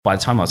By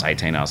the time I was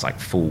 18, I was like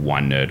full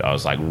wine nerd. I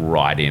was like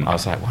right in. I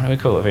was like, why don't we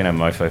call it Vino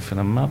Mofo for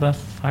the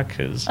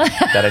motherfuckers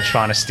that are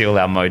trying to steal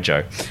our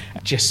mojo?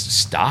 Just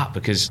start,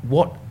 because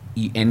what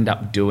you end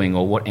up doing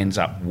or what ends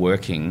up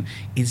working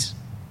is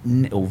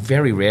or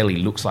very rarely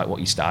looks like what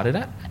you started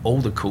at. All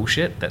the cool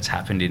shit that's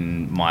happened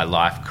in my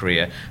life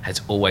career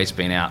has always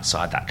been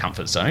outside that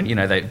comfort zone. You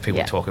know,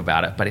 people talk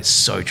about it, but it's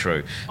so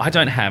true. I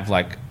don't have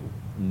like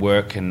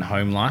work and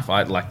home life.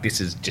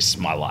 This is just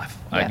my life.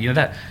 You know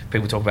that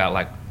people talk about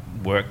like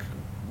work,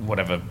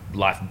 whatever,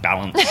 life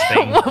balance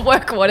thing.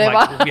 Work, whatever.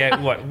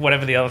 Like,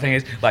 whatever the other thing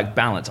is, like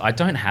balance. I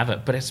don't have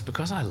it, but it's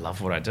because I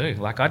love what I do.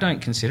 Like, I don't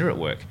consider it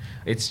work.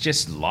 It's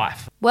just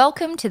life.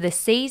 Welcome to the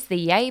Seize the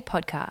Yay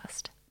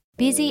podcast.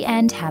 Busy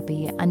and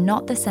happy are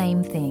not the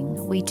same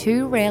thing. We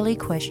too rarely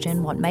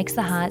question what makes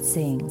the heart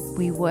sing.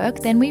 We work,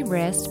 then we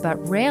rest, but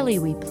rarely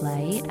we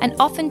play, and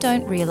often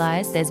don't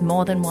realise there's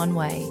more than one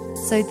way.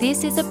 So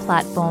this is a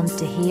platform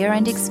to hear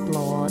and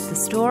explore the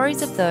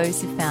stories of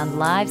those who found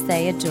lives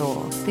they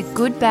adore. The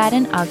good, bad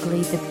and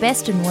ugly, the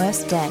best and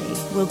worst day.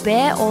 We'll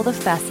bear all the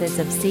facets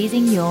of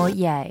seizing your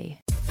yay.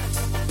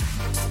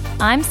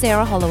 I'm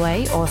Sarah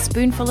Holloway, or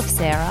Spoonful of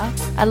Sarah,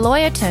 a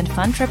lawyer turned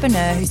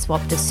funtrepreneur who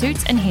swapped the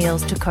suits and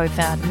heels to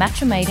co-found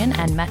Matcha Maiden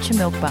and Matcha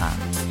Milk Bar.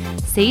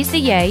 Seize the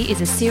Yay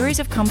is a series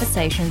of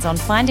conversations on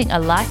finding a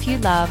life you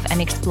love and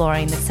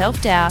exploring the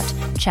self-doubt,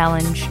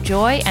 challenge,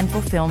 joy and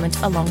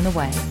fulfillment along the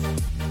way.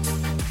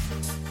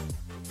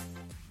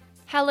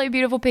 Hello,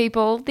 beautiful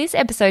people. This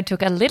episode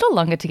took a little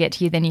longer to get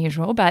to you than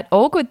usual, but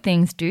all good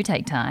things do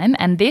take time,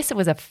 and this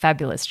was a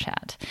fabulous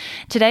chat.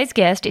 Today's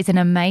guest is an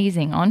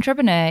amazing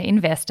entrepreneur,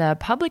 investor,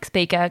 public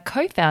speaker,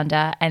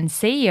 co-founder, and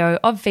CEO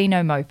of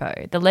Vino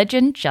Mofo, the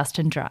legend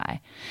Justin Dry.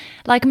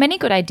 Like many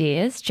good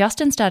ideas,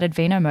 Justin started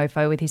Vino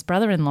Mofo with his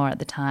brother-in-law at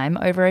the time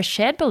over a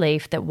shared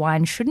belief that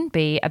wine shouldn't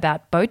be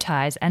about bow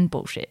ties and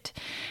bullshit.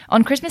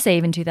 On Christmas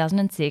Eve in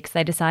 2006,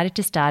 they decided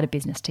to start a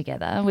business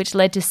together, which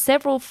led to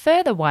several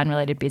further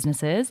wine-related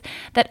businesses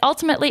that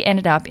ultimately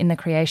ended up in the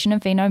creation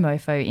of Vino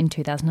Mofo in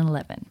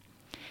 2011.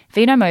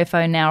 Vino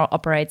Mofo now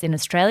operates in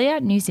Australia,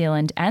 New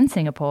Zealand and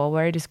Singapore,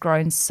 where it has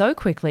grown so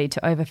quickly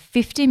to over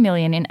 50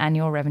 million in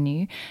annual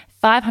revenue,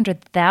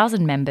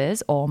 500,000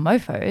 members, or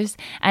mofos,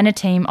 and a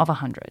team of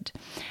 100.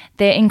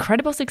 Their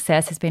incredible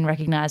success has been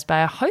recognised by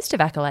a host of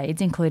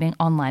accolades, including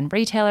Online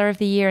Retailer of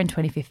the Year in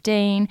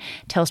 2015,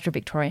 Telstra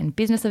Victorian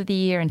Business of the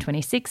Year in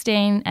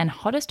 2016, and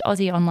Hottest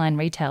Aussie Online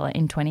Retailer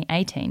in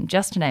 2018,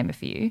 just to name a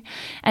few.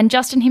 And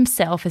Justin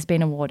himself has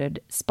been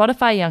awarded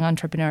Spotify Young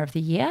Entrepreneur of the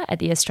Year at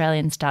the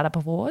Australian Startup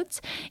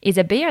Awards, is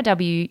a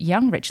BRW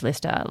Young Rich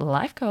Lister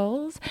Life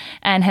Goals,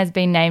 and has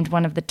been named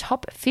one of the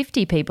top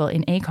 50 people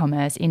in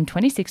e-commerce in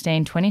 2016,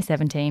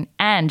 2017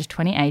 and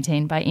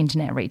 2018 by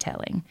Internet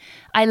Retailing.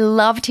 I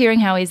loved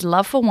hearing how his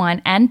love for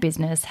wine and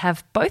business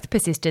have both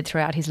persisted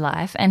throughout his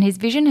life, and his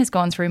vision has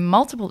gone through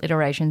multiple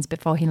iterations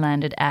before he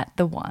landed at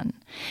the one.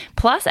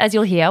 Plus, as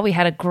you'll hear, we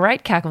had a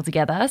great cackle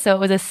together, so it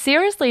was a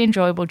seriously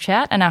enjoyable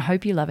chat, and I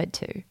hope you love it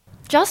too.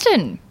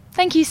 Justin,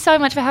 thank you so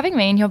much for having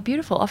me in your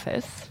beautiful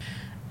office.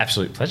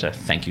 Absolute pleasure.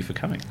 Thank you for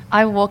coming.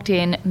 I walked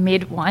in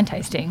mid-wine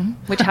tasting,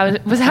 which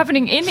was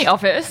happening in the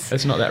office.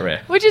 It's not that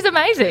rare. Which is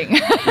amazing.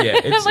 Yeah,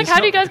 I'm like, how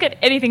do you guys get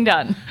anything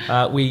done?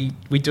 We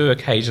do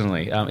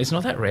occasionally. It's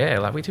not that rare.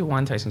 Like, we do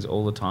wine tastings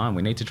all the time.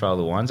 We need to try all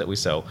the wines that we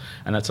sell,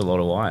 and that's a lot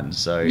of wines.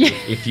 So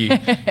if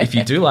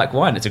you do like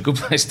wine, it's a good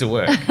place to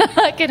work.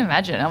 I can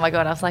imagine. Oh my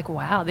God, I was like,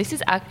 wow, this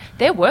is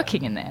they're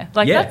working in there.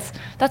 Like,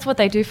 that's what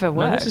they do for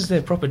work. No, this is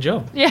their proper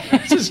job. Yeah.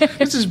 This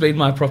has been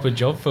my proper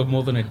job for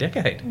more than a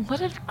decade.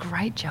 What a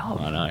great job.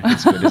 I know,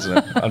 it's good, isn't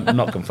it? I'm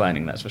not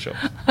complaining, that's for sure.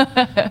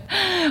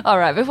 All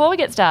right, before we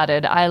get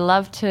started, I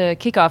love to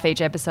kick off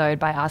each episode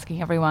by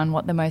asking everyone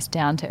what the most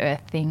down-to-earth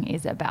thing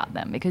is about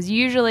them, because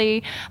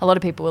usually a lot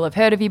of people will have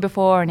heard of you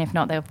before, and if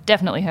not, they've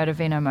definitely heard of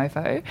Vino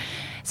Mofo.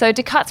 So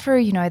to cut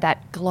through,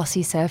 that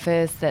glossy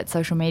surface that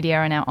social media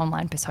and our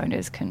online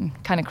personas can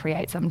kind of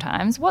create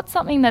sometimes, what's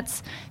something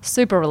that's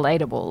super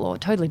relatable or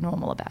totally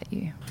normal about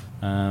you?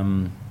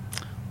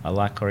 I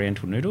like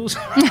Oriental noodles.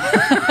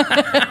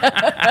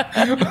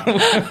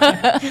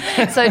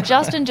 So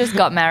Justin just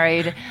got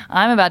married.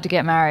 I'm about to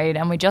get married,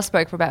 and we just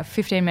spoke for about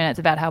 15 minutes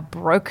about how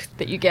broke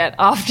that you get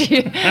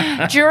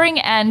during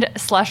and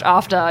 /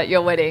 after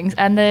your weddings,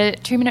 and the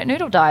 2-minute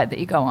noodle diet that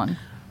you go on.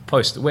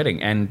 Post the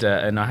wedding, and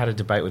I had a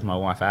debate with my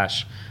wife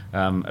Ash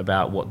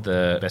about what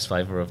the best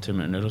flavour of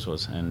 2-minute noodles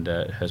was, and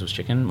hers was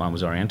chicken, mine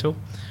was Oriental.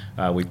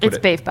 It's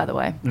beef, by the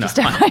way. No,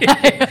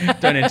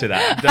 don't enter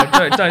that.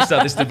 Don't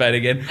start this debate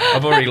again.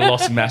 I've already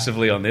lost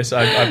massively on this.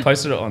 I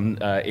posted it on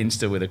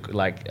Insta with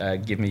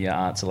give me your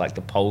answer, like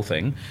the poll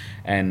thing,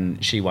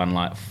 and she won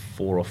like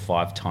 4 or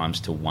 5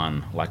 times to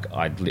 1. Like,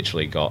 I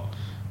literally got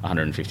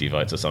 150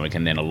 votes or something,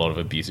 and then a lot of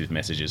abusive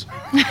messages.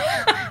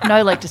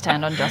 No leg to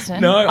stand on,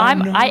 Justin. No,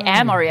 I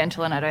am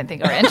Oriental, and I don't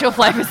think Oriental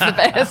flavour's the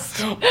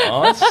best.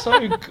 Oh, it's so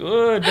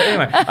good. But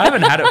anyway, I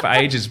haven't had it for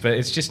ages, but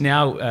it's just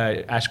now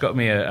Ash got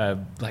me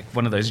a like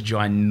one of those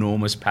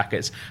ginormous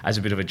packets as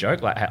a bit of a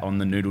joke, like on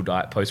the noodle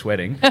diet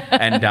post-wedding.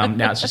 And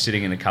now it's just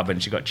sitting in the cupboard,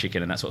 and she got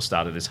chicken, and that's what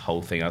started this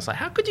whole thing. I was like,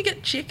 how could you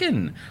get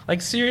chicken?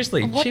 Like,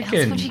 seriously, What chicken.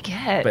 else would you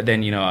get? But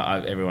then,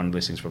 everyone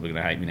listening's probably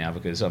going to hate me now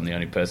because I'm the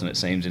only person, it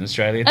seems, in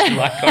Australia to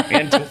like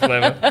Oriental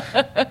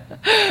flavour.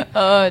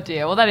 Oh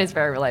dear. Well, that is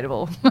very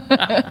relatable.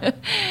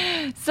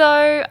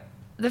 So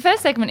the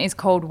first segment is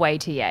called Way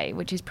to Yay,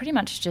 which is pretty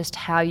much just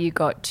how you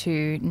got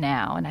to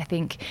now. And I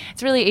think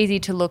it's really easy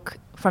to look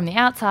from the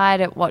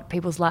outside at what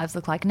people's lives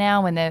look like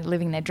now when they're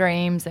living their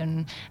dreams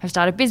and have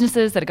started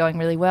businesses that are going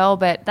really well,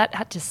 but that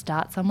had to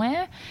start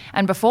somewhere.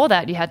 And before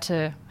that, you had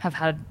to have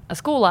had a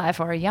school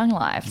life or a young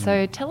life.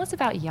 So tell us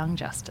about young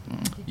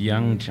Justin.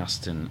 Young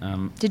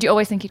Justin. Did you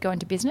always think you'd go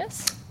into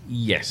business?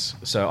 Yes.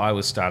 So I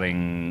was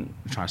trying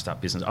to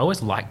start business. I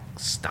always like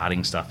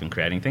starting stuff and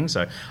creating things.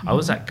 So I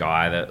was that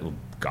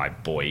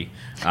boy,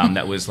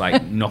 that was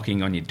like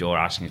knocking on your door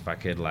asking if I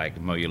could like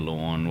mow your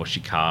lawn, wash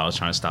your car. I was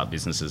trying to start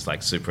businesses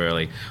like super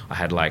early. I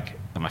had like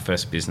my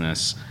first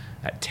business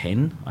at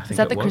 10, I think. Is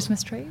that the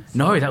Christmas trees?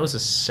 No, that was the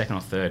second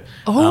or third.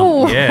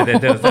 Oh.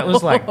 That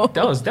was like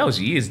that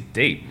was years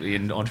deep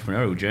in the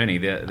entrepreneurial journey.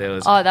 There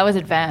was. Oh, that was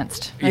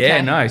advanced. Yeah,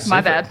 okay. no. My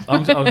bad.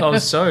 I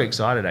was so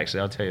excited, actually.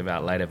 I'll tell you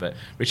about it later. But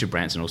Richard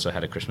Branson also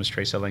had a Christmas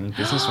tree selling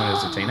business when he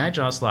was a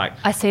teenager. I was like,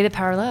 I see the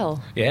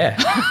parallel. yeah,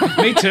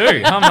 me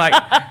too. I'm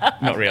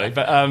like, not really,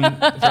 but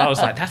I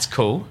was like, that's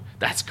cool.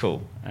 That's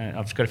cool.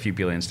 I've got a few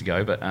billions to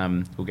go, but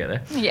we'll get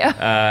there.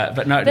 Yeah.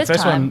 But no, There's the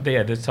first time. one,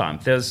 there's time.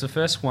 The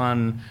first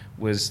one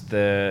was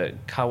the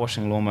car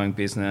washing lawn mowing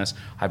business.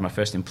 I had my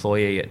first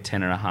employee at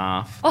 10 and a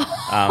half.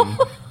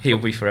 He'll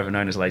be forever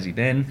known as Lazy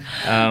Ben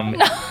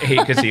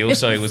because he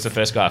also was the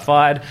first guy I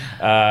fired.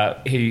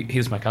 He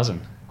was my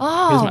cousin.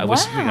 Oh,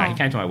 wow. He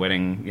came to my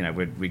wedding.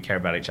 We care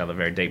about each other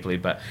very deeply,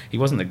 but he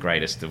wasn't the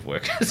greatest of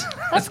workers.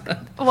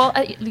 Well,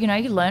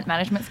 you learnt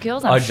management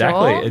skills, I'm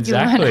Exactly.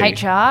 sure. You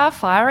learnt HR,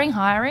 firing,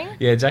 hiring.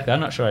 Yeah, exactly. I'm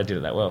not sure I did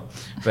it that well.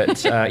 But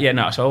so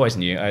I always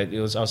knew. I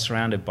was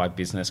surrounded by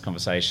business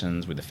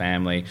conversations with the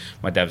family.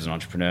 My dad was an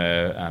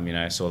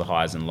entrepreneur, saw the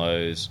highs and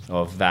lows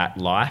of that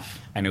life.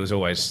 And it was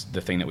always the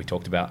thing that we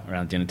talked about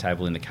around the dinner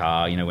table in the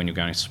car. When you're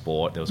going to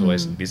sport, there was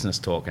always business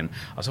talk. And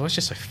I was always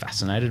just so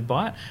fascinated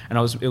by it. And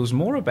it was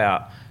more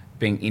about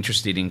being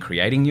interested in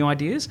creating new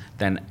ideas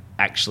than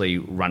actually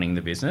running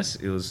the business.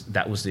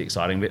 That was the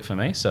exciting bit for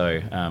me.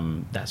 So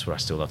that's what I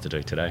still love to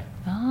do today.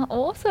 Oh,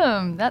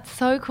 awesome. That's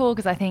so cool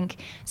because I think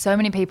so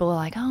many people are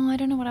like, I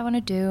don't know what I want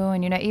to do.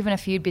 And, even a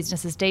few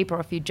businesses deep or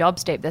a few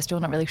jobs deep, they're still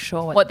not really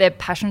sure what they're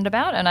passionate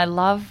about. And I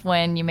love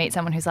when you meet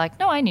someone who's like,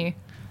 no, I knew.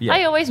 Yeah.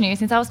 I always knew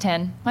since I was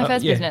 10, my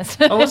first business.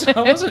 I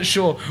wasn't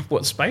sure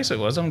what space it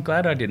was. I'm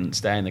glad I didn't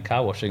stay in the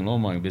car washing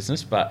lawn mowing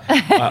business, but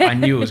I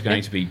knew it was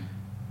going to be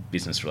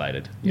business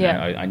related.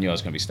 I knew I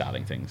was going to be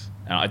starting things.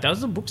 And that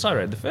was the books I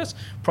read. The first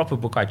proper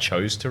book I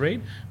chose to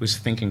read was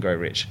Think and Grow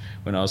Rich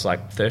when I was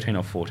like 13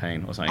 or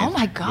 14 or something. Oh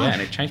my gosh. Yeah,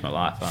 and it changed my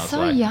life. I was so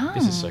like, young.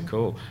 This is so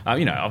cool.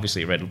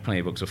 Obviously I read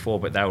plenty of books before,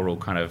 but they were all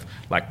kind of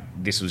like,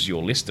 this was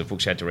your list of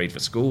books you had to read for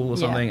school or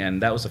something. Yeah.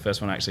 And that was the first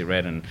one I actually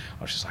read. And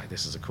I was just like,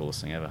 this is the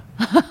coolest thing ever.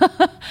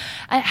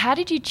 And how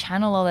did you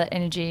channel all that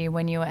energy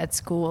when you were at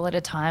school at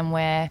a time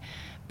where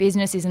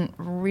business isn't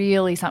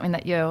really something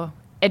that you're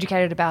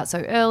educated about so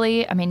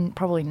early? I mean,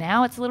 probably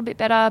now it's a little bit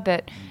better,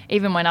 but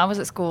even when I was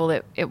at school,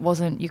 it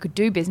wasn't, you could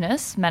do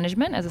business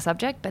management as a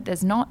subject, but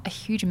there's not a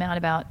huge amount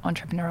about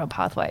entrepreneurial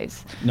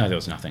pathways. No, there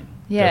was nothing.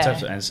 Yeah.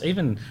 And it's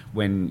even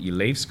when you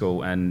leave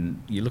school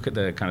and you look at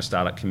the kind of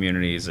startup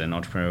communities and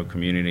entrepreneurial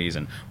communities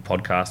and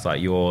podcasts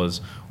like yours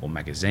or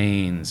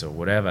magazines or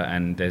whatever,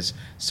 and there's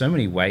so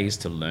many ways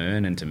to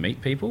learn and to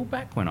meet people.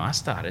 Back when I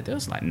started, there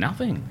was like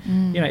nothing.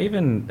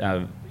 Even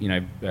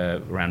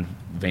around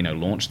Vino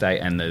launch day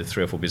and the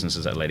 3 or 4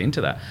 businesses that led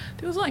into that,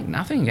 there was like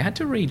nothing. You had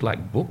to read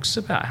like books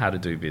about how to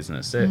do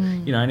business.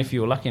 And if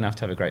you were lucky enough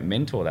to have a great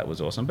mentor, that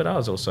was awesome. But I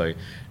was also,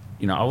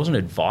 I wasn't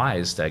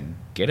advised to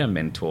get a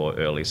mentor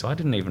early, so I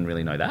didn't even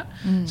really know that.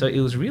 So it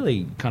was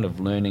really kind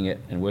of learning it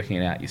and working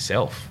it out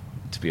yourself,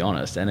 to be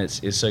honest. And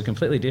it's so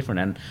completely different.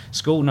 And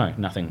school, no,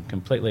 nothing,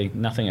 completely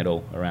nothing at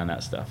all around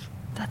that stuff.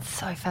 That's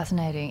so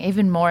fascinating.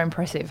 Even more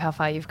impressive how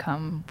far you've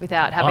come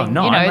without having,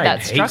 I made that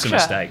heaps structure. of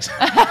mistakes.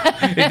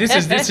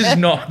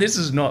 This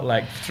is not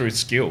like through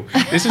skill.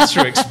 This is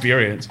through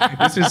experience.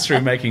 This is through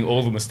making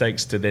all the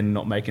mistakes to then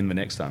not making the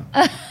next time.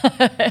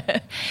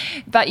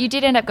 But you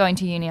did end up going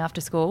to uni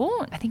after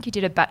school. I think you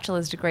did a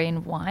bachelor's degree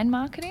in wine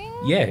marketing.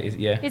 Yeah.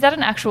 Is that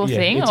an actual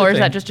thing, or is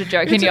that just a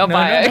joke in It's your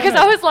bio? Because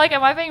no. I was like,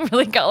 am I being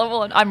really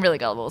gullible? And I'm really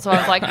gullible, so I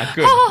was like,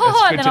 Good.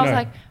 and then I was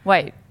like,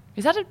 wait,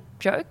 is that a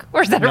joke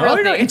or is that a real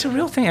thing? No, it's a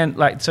real thing.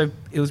 And so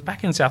it was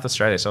back in South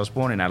Australia. So I was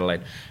born in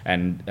Adelaide,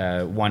 and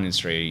wine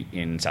industry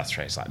in South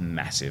Australia is like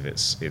massive.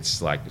 It's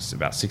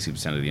about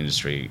 60% of the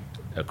industry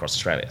across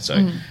Australia.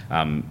 So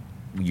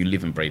you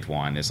live and breathe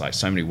wine. There's like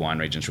so many wine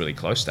regions really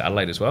close to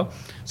Adelaide as well.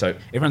 So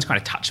everyone's kind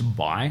of touched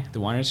by the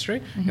wine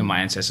industry. And my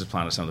ancestors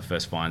planted some of the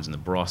first vines in the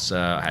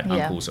Barossa. I had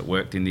uncles that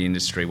worked in the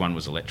industry. One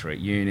was a lecturer at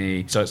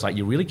uni. So it's like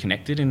you're really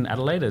connected in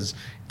Adelaide as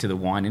to the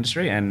wine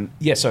industry. And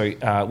yeah, so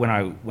when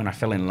I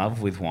fell in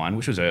love with wine,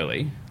 which was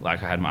early,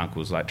 like I had my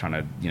uncles like trying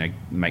to,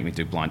 make me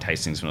do blind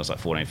tastings when I was like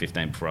 14,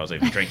 15 before I was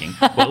even drinking.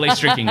 Well, at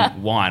least drinking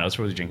wine. I was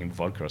probably drinking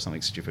vodka or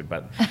something stupid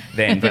but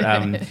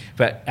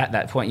at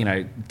that point,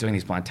 doing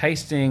these blind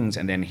tastings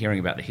and then hearing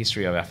about the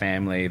history of our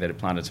family that had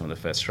planted some of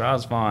the first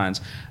Shiraz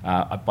vines.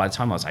 By the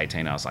time I was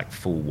 18, I was like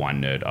full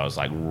wine nerd. I was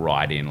like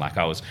right in. Like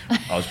I was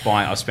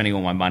spending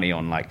all my money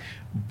on like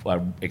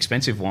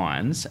expensive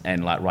wines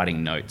and like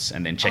writing notes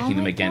and then checking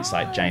them against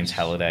like James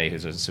Halliday,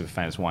 who's a super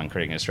famous wine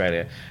critic in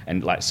Australia,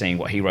 and like seeing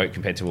what he wrote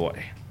compared to what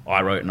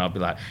I wrote, and I'd be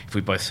like, if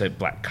we both said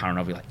black currant,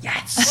 I'd be like,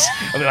 yes!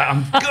 I'd be like,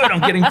 I'm good, I'm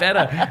getting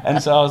better.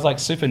 And so I was like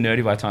super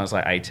nerdy by the time I was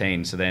like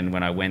 18. So then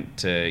when I went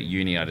to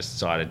uni, I just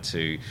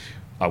decided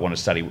I want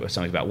to study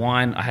something about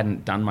wine. I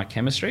hadn't done my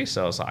chemistry,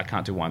 so I was like, I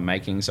can't do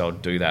winemaking, so I'll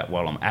do that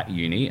while I'm at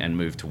uni and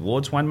move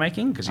towards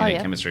winemaking because you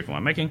need chemistry for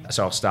winemaking.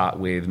 So I'll start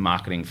with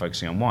marketing,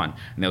 focusing on wine.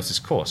 And there was this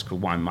course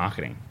called wine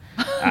marketing.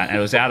 And it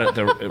was out at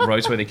the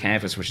Roseworthy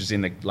campus, which is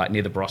in the like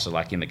near the Barossa,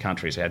 like in the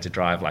country. So I had to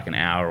drive like an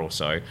hour or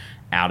so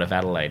out of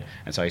Adelaide,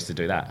 and so I used to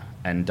do that.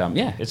 And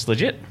it's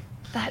legit.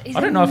 That is I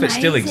don't know amazing. if it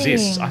still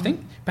exists. I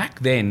think back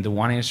then the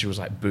wine industry was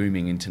like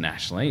booming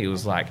internationally. It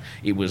was like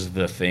it was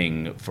the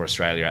thing for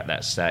Australia at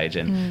that stage,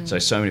 and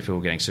so many people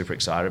were getting super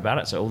excited about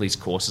it. So all these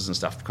courses and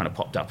stuff kind of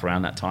popped up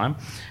around that time,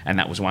 and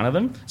that was one of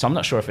them. So I'm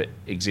not sure if it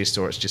exists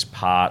or it's just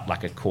part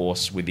like a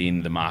course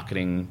within the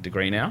marketing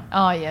degree now.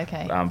 Oh yeah,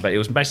 okay. But it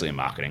was basically a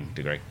marketing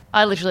degree.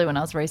 I literally, when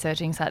I was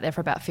researching, sat there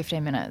for about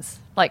 15 minutes,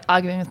 like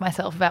arguing with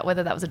myself about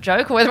whether that was a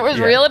joke or whether it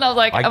was real. And I was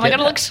like, am I going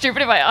to look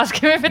stupid if I ask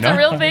him if it's a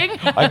real thing?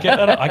 I get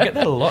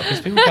that a lot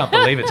because people can't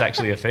believe it's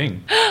actually a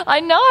thing. I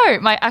know.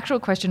 My actual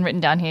question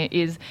written down here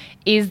is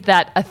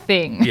that a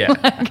thing? Yeah.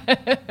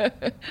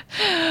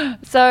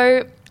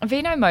 So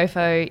Vino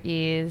Mofo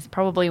is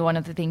probably one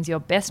of the things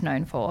you're best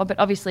known for, but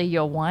obviously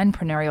your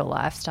winepreneurial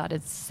life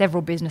started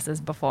several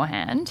businesses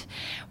beforehand.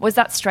 Was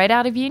that straight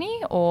out of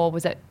uni or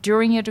was it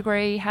during your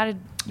degree? How did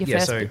your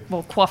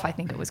Quaff, I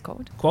think it was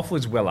called. Quaff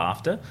was well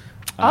after.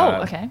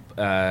 Okay.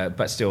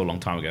 But still a long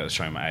time ago,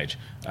 showing my age.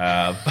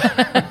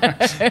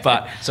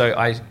 But so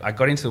I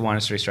got into the wine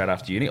industry straight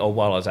after uni, or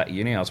while I was at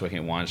uni, I was working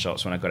at wine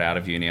shops. When I got out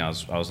of uni, I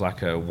was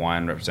like a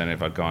wine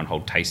representative. I'd go and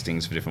hold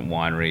tastings for different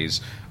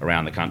wineries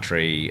around the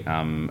country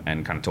and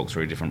kind of talk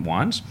through different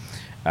wines.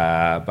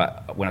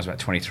 But when I was about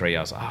 23,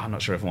 I was like, I'm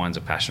not sure if wine's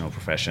a passion or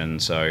profession,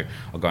 so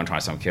I'll go and try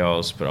something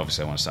else, but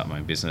obviously I want to start my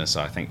own business.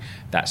 So I think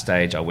that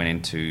stage I went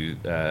into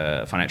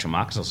financial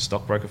markets. I was a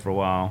stockbroker for a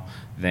while,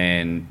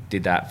 then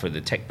did that for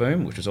the tech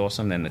boom, which was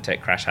awesome. Then the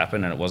tech crash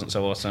happened and it wasn't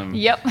so awesome.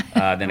 Yep,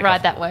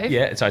 ride that wave.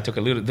 Yeah, so I took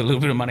the little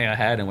bit of money I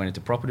had and went into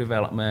property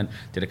development,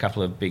 did a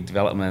couple of big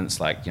developments,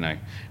 like,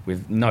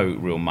 with no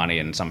real money,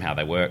 and somehow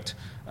they worked.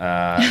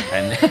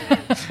 And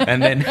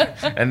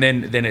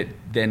then it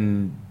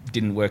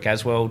didn't work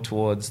as well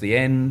towards the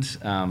end.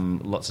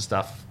 Lots of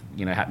stuff,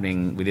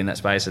 happening within that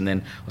space. And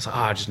then I was like,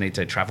 I just need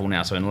to travel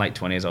now. So in late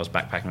 20s, I was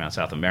backpacking around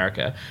South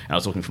America and I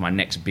was looking for my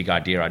next big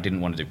idea. I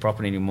didn't want to do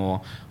property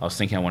anymore. I was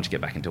thinking I wanted to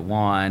get back into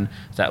wine.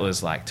 That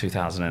was like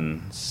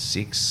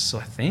 2006,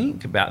 I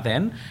think, about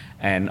then.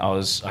 And I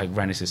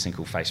ran into this thing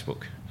called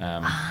Facebook.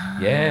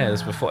 Yeah, it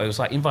was before. It was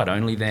like invite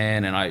only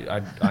then, and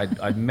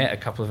I'd met a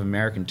couple of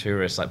American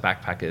tourists, like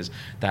backpackers,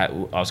 that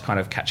I was kind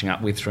of catching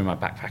up with through my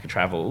backpacker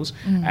travels,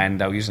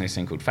 and they were using this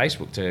thing called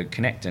Facebook to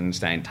connect and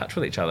stay in touch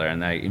with each other.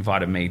 And they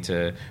invited me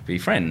to be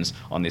friends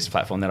on this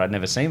platform that I'd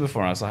never seen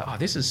before. And I was like,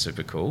 this is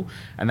super cool.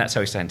 And that's how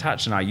we stayed in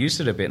touch. And I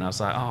used it a bit, and I was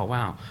like, oh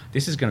wow,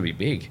 this is going to be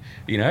big,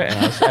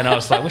 And I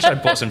was like, wish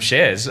I'd bought some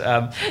shares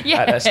at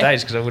that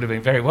stage because I would have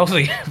been very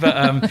wealthy.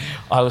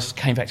 But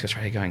came back to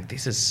Australia going,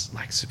 this is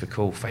like super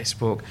cool.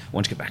 Facebook, I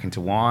want to get back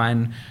into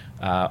wine.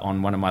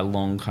 On one of my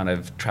long kind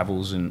of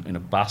travels in a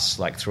bus,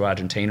 like through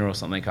Argentina or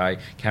something, I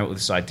came up with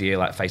this idea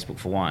like Facebook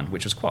for wine,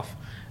 which was Quaff.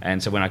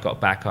 And so when I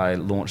got back, I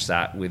launched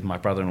that with my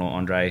brother-in-law,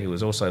 Andre, who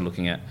was also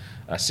looking at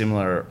a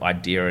similar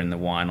idea in the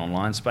wine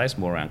online space,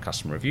 more around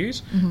customer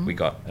reviews. Mm-hmm. We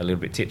got a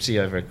little bit tipsy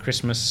over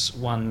Christmas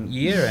one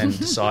year and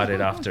decided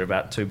after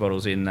about 2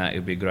 bottles in that it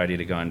would be a good idea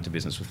to go into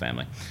business with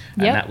family.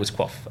 And that was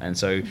Quaff. And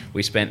so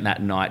we spent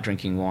that night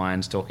drinking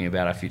wines, talking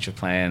about our future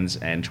plans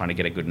and trying to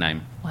get a good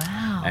name.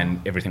 Wow.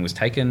 And everything was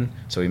taken.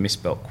 So we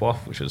misspelt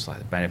Quaff, which was like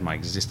the bane of my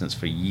existence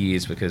for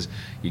years because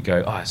you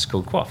go, it's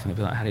called Quaff. And they'd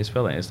be like, how do you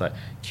spell it? It's like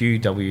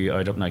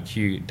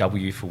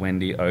QW for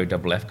Wendy,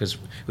 OFF, because it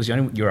was the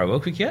only Euro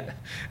World Quick yet.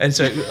 And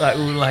so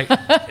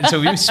so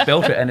we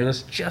misspelt it, and it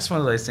was just one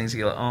of those things that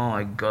you're like, oh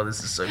my God,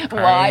 this is so painful.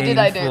 Why did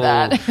I do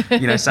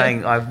that?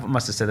 Saying, I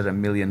must have said it a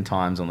million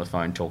times on the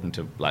phone talking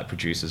to like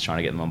producers trying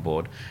to get them on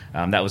board.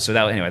 That was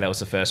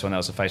the first one. That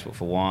was the Facebook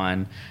for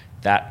wine.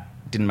 That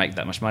didn't make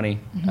that much money.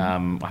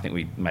 Mm-hmm. I think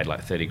we made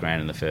like 30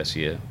 grand in the first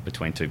year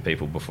between 2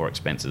 people before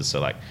expenses. So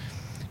like,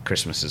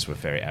 Christmases were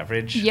very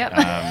average. Yep.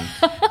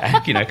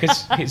 And,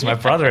 because he's my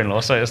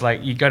brother-in-law, so it's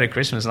like you go to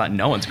Christmas and like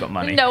no one's got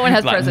money. No one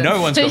has like, presents.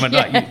 No one's got money.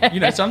 Yeah.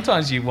 Like,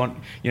 sometimes you want,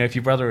 if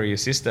your brother or your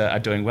sister are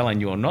doing well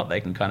and you're not, they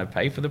can kind of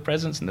pay for the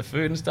presents and the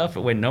food and stuff.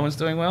 But when no one's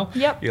doing well,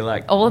 Yep. you're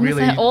like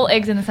all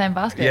eggs in the same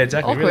basket. Yeah,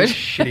 exactly. Awkward. Really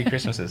shitty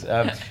Christmases.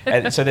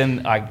 And so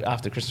then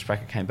after Christmas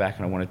break, I came back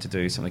and I wanted to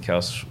do something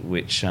else,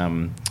 which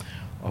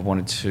I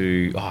wanted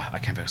to. I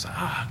came back. I was like,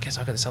 I guess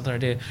I got this other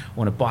idea. I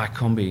want to buy a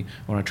combi.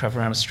 I want to travel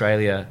around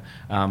Australia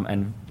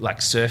and like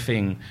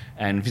surfing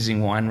and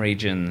visiting wine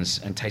regions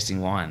and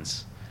tasting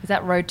wines. Is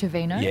that Road to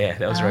Vino? Yeah,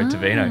 that was Road to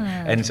Vino.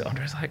 And so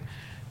Andre's like,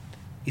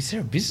 is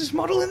there a business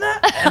model in that?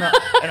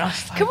 And I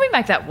was like, can we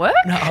make that work?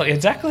 No,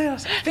 exactly. I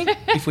think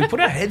if we put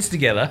our heads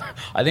together,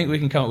 I think we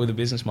can come up with a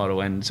business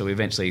model. And so we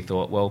eventually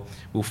thought, well,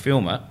 we'll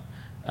film it,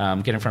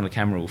 get in front of the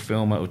camera, we'll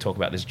film it, we'll talk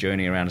about this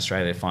journey around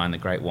Australia, find the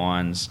great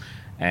wines,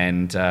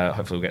 and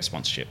hopefully we'll get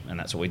sponsorship. And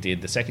that's what we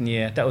did the second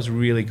year. That was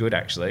really good,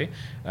 actually.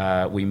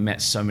 We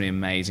met so many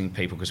amazing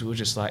people because we were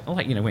just like,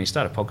 when you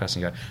start a podcast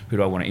and you go, who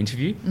do I want to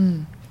interview?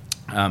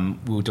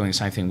 We were doing the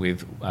same thing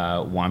with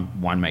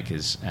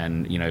winemakers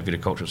and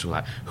viticulturists. We were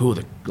like, who are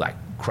the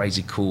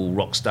crazy cool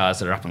rock stars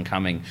that are up and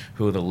coming?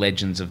 Who are the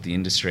legends of the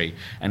industry?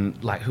 And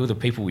who are the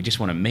people we just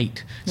want to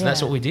meet? So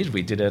that's what we did.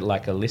 We did a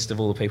list of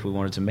all the people we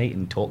wanted to meet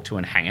and talk to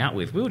and hang out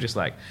with. We were just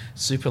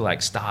super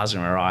stars in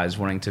our eyes,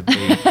 wanting to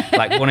be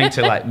wanting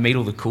to meet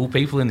all the cool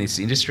people in this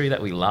industry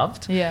that we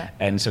loved. Yeah.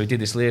 And so we did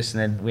this list, and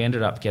then we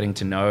ended up getting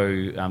to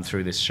know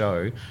through this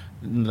show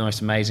the most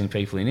amazing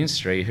people in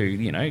industry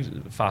who,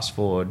 fast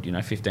forward,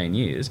 15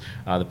 years,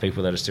 are the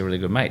people that are still really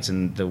good mates.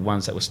 And the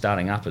ones that were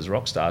starting up as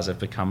rock stars have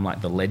become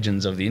the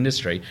legends of the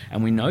industry.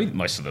 And we know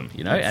most of them,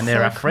 That's and they're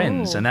so our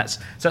friends. cool. And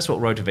that's what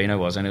Road to Vino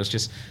was. And it was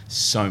just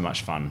so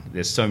much fun.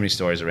 There's so many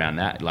stories around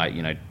that,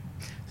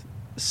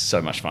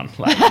 so much fun,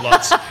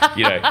 lots,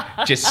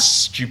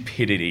 just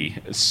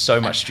stupidity, so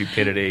much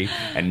stupidity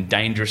and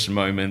dangerous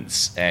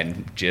moments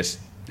and just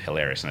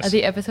hilariousness. Are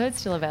the episodes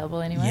still available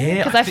anyway?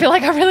 Yeah, Because I feel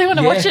like I really want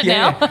to watch it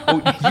now.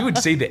 Well, you would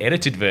see the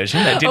edited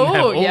version that didn't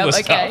have all the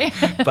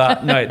stuff.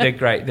 But no, they're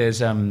great. There's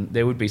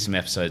there would be some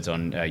episodes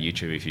on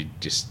YouTube if you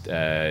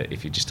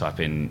just type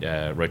in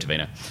Road to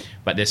Vino.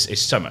 But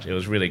it's so much. It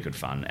was really good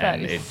fun,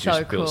 and it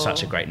just built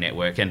such a great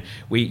network. And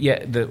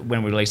when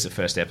we released the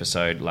first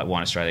episode,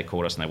 Wine Australia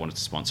called us and they wanted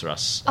to sponsor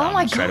us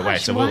straight away.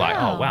 So we were like,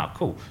 oh wow,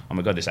 cool. Oh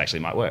my god, this actually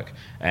might work.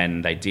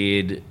 And they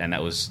did, and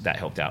that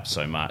helped out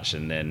so much.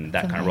 And then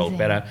that kind of rolled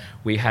better.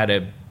 We had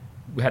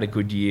a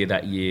good year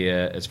that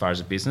year as far as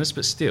a business,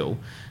 but still,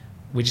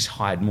 we just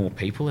hired more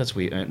people as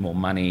we earned more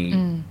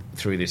money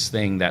through this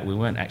thing that we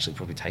weren't actually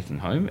probably taking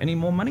home any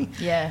more money.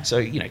 Yeah.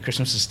 So,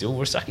 Christmas is still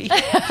sucky.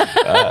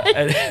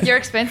 Your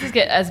expenses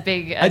get as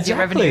big as your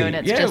revenue, and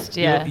it's just.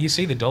 You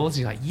see the dollars,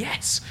 you're like,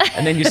 yes.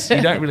 And then you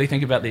don't really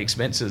think about the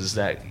expenses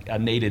that are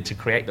needed to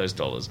create those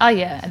dollars. Oh,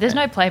 yeah. There's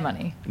no play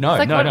money. No,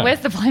 it's no. Where's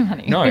the play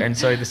money? No, and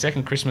so the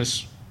second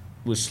Christmas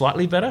was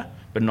slightly better,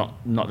 but not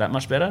that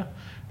much better.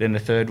 Then the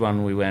third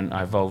one,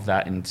 I evolved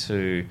that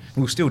into,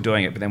 we were still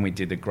doing it, but then we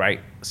did the Great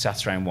South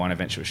Australian Wine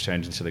Adventure, which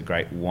turned into the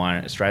Great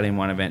Australian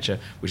Wine Adventure,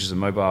 which is a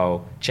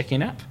mobile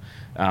check-in app,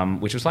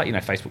 which was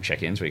Facebook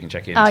check-ins where you can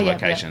check in to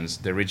locations.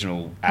 The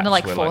original apps kind of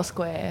like were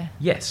Foursquare.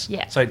 Yes.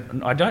 Yeah. So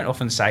I don't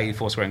often say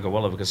Foursquare and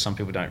Gowalla because some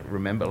people don't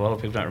remember, a lot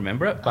of people don't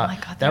remember it. But oh my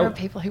God, there are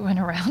people who weren't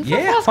around for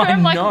yeah, Foursquare. I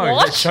I'm like, know.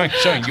 what?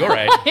 That's showing your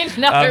age. I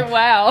know,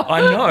 wow.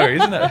 I know,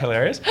 isn't that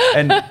hilarious?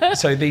 And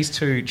so these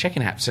two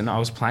check-in apps, and I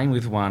was playing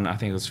with one, I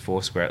think it was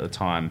Foursquare at the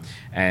time,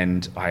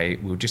 and we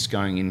were just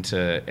going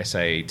into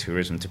SA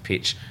Tourism to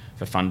pitch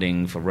for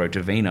funding for Road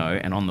to Vino,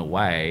 and on the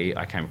way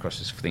I came across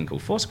this thing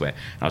called Foursquare,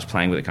 and I was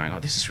playing with it going, oh,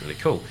 this is really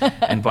cool.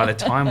 And by the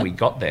time we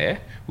got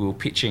there, we were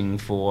pitching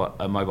for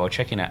a mobile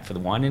check-in app for the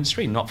wine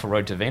industry, not for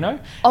Road to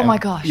Vino. Oh my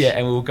gosh. Yeah,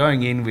 and we were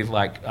going in with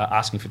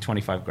asking for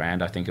 25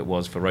 grand, I think it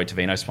was, for Road to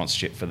Vino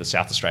sponsorship for the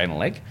South Australian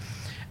leg.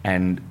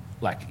 And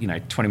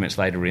 20 minutes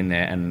later we're in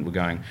there and we're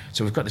going,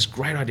 so we've got this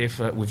great idea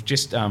we've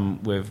just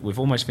we've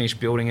almost finished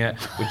building it,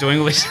 we're doing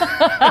all this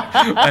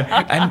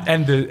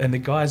and the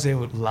guys there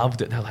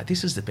loved it. They're like,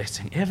 this is the best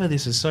thing ever,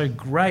 this is so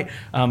great,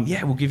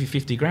 we'll give you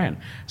 50 grand.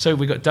 So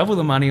we got double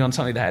the money on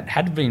something that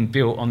had been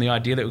built on the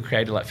idea that we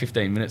created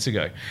 15 minutes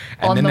ago.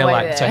 And then they're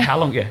like, there. so how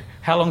long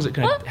is it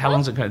going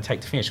to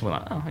take to finish? And we're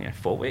like,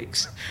 4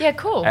 weeks. Yeah,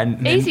 cool.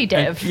 And easy,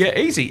 Dev.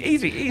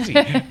 Easy.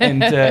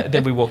 And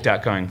then we walked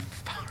out going,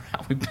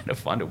 we better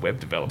find a web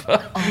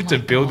developer to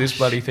build this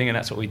bloody thing, and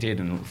that's what we did.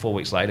 And 4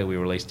 weeks later, we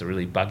released a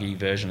really buggy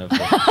version of the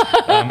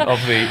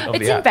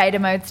it's in app. beta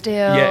mode still.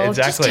 Yeah,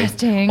 exactly. Just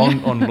testing.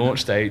 On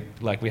launch day,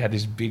 we had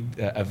this big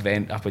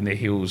event up in the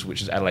hills,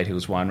 which is Adelaide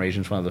Hills Wine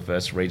Region, one of the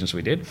first regions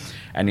we did,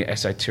 and the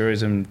SA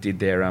Tourism did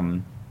their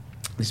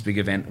this big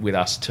event with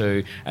us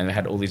too, and they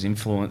had all these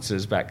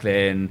influencers back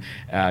then.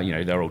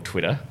 They're all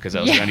Twitter because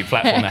that was the only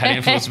platform that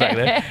had influencers back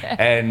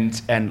then,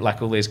 and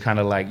like all these kind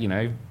of like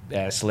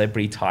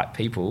celebrity type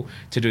people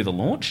to do the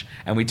launch,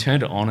 and we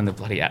turned it on and the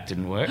bloody app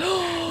didn't work.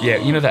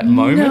 That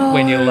moment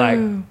when you're like,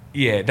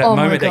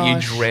 moment that you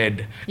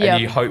dread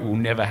and you hope will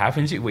never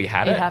happen to you. We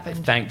had it.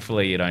 Happened.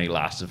 Thankfully, it only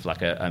lasted for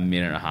like a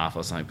minute and a half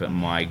or something. But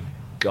my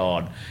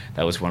God,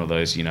 that was one of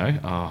those, you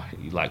have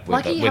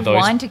those,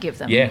 wine to give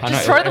them. Yeah,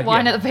 just throw the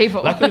wine at the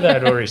people. Luckily, they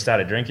had already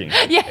started drinking.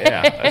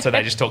 So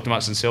they just talked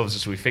amongst themselves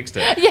as we fixed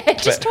it.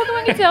 Just talk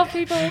among yourself,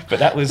 people. But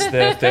that was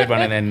the third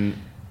one, and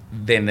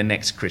then the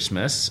next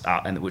Christmas,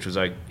 which was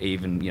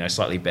even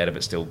slightly better,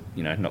 but still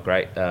not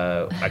great.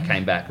 I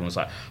came back and was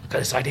like, I've got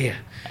this idea.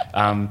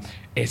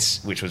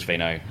 Which was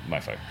Vino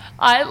Mofo.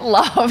 I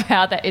love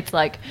how that it's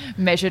like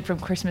measured from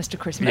Christmas to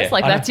Christmas. Yeah,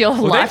 like that's your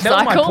life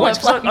that cycle.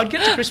 Was my point. I'd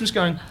get to Christmas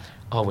going,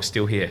 oh, we're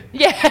still here.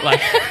 Yeah.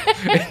 Like,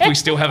 we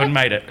still haven't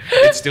made it.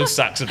 It still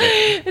sucks a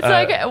bit. It's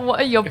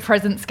like your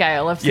present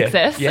scale of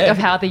success of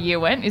how the year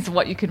went is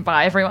what you can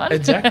buy everyone.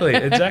 Exactly.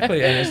 And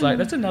it's like,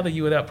 that's another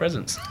year without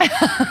presents.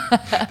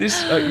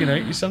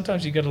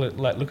 Sometimes you got to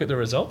look at the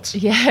results.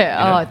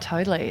 Yeah. Oh,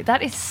 totally.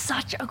 That is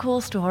such a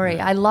cool story.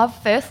 I love,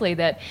 firstly,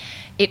 that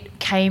it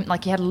came,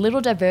 like you had a little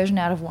diversion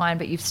out of wine,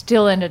 but you've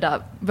still ended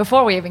up,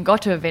 before we even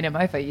got to a Vino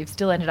Mofo, you've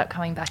still ended up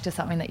coming back to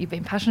something that you've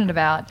been passionate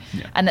about.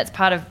 Yeah. And that's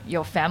part of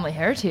your family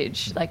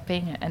heritage, like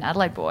being an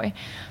Adelaide boy.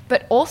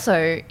 But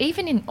also,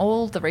 even in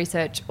all the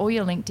research, all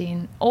your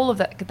LinkedIn, all of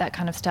that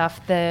kind of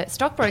stuff, the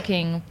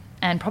stockbroking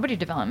and property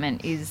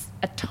development is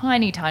a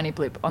tiny, tiny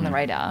blip on the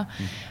radar.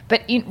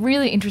 But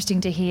really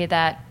interesting to hear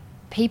that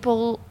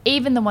people,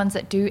 even the ones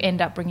that do end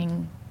up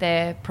bringing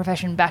their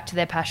profession back to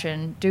their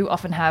passion, do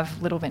often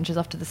have little ventures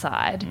off to the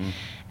side.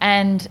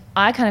 And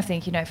I kind of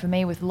think, for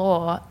me with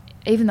law,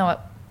 even though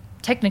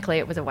technically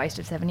it was a waste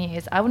of 7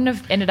 years, I wouldn't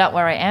have ended up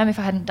where I am if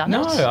I hadn't done it.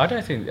 No, I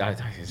don't think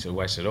it's a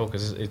waste at all,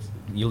 because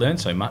you learn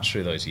so much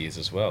through those years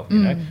as well.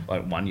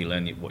 Like one, you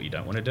learn what you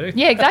don't want to do.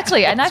 Yeah,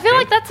 exactly. And I feel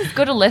like that's as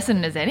good a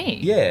lesson as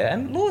any. Yeah,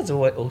 and law is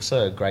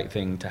also a great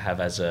thing to have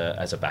as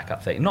a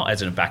backup thing. Not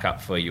as a backup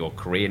for your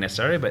career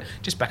necessarily, but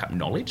just backup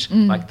knowledge.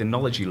 Like the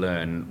knowledge you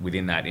learn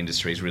within that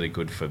industry is really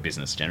good for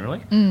business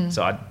generally.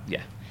 So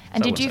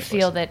And did you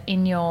feel that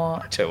in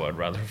your... I tell you what, I'd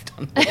rather have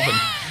done more than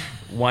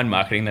wine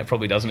marketing. That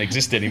probably doesn't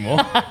exist anymore.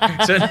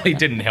 Certainly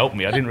didn't help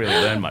me. I didn't really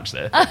learn much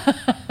there.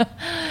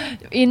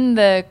 In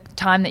the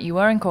time that you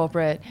were in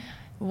corporate,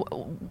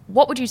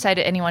 what would you say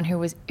to anyone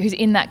who's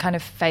in that kind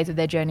of phase of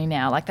their journey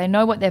now? Like they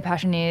know what their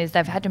passion is,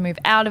 they've had to move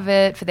out of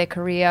it for their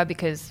career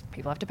because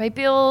people have to pay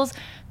bills,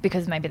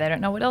 because maybe they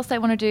don't know what else they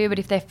want to do, but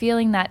if they're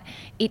feeling that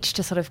itch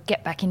to sort of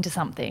get back into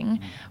something,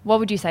 what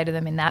would you say to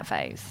them in that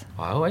phase?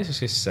 I always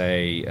just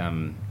say,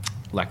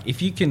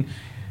 if you can,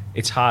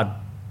 it's hard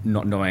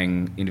not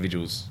knowing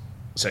individuals'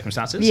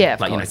 circumstances. Yeah, of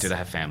course. Do they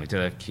have family? Do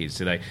they have kids?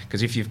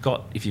 Because if you've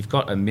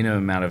got a minimum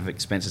amount of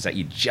expenses that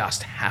you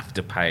just have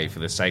to pay for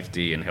the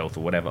safety and health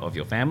or whatever of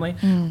your family,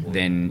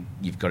 then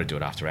you've got to do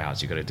it after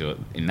hours. You've got to do it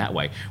in that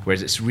way.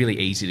 Whereas it's really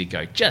easy to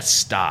go, just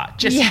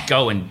start,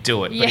 go and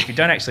do it. But if you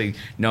don't actually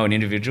know an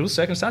individual's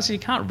circumstances, you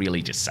can't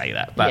really just say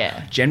that.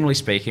 But generally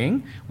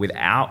speaking,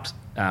 without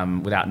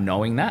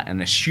knowing that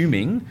and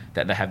assuming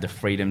that they have the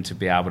freedom to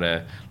be able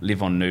to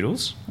live on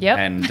noodles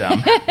and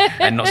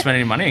not spend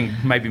any money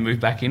and maybe move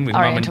back in with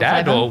mum and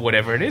dad or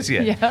whatever it is.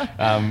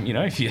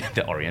 If you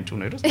the Oriental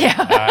noodles.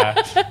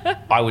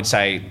 I would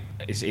say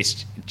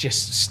it's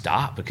just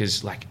start,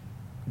 because like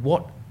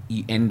what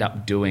you end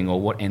up doing or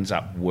what ends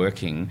up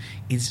working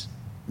is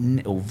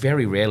or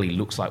very rarely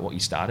looks like what you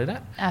started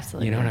at.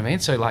 Absolutely. You know what I mean?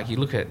 So like you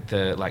look at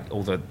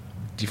all the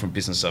different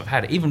businesses I've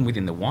had, even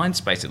within the wine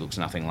space, it looks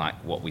nothing like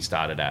what we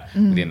started at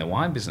within the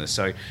wine business.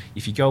 So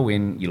if you go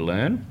in, you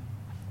learn,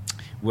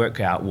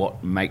 work out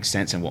what makes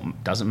sense and what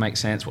doesn't make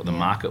sense, what the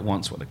market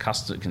wants, what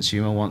the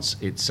consumer wants.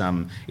 It's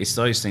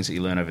those things that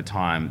you learn over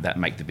time that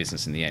make the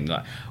business in the end.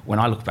 Like when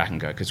I look back and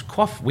go, because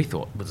Quaff we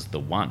thought was the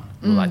one.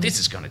 We were like, this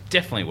is going to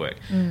definitely work.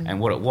 And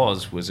what it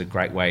was a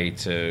great way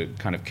to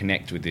kind of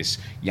connect with this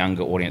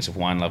younger audience of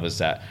wine lovers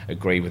that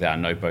agree with our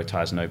no bow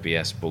ties, no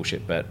BS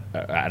bullshit, but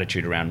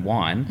attitude around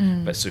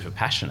wine, but super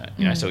passionate.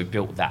 So we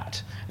built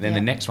that. And then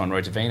the next one,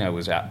 Road to Vino,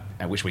 was out,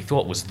 which we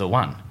thought was the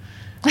one.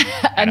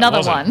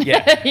 Another one.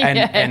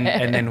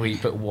 And then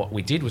what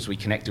we did was we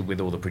connected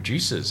with all the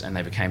producers and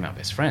they became our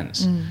best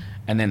friends.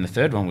 And then the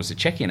third one was the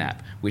check-in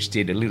app, which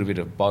did a little bit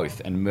of both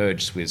and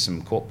merged with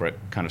some corporate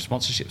kind of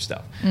sponsorship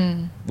stuff.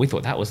 We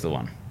thought that was the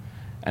one.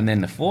 And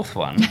then the fourth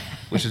one,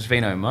 which was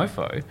Vino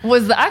Mofo,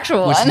 was the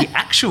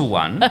actual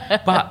one,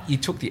 but you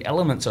took the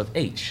elements of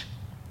each.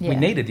 We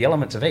needed the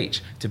elements of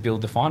each to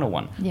build the final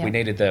one. We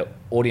needed the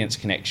audience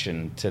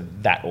connection to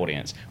that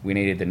audience. We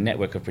needed the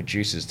network of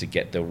producers to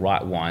get the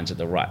right wines at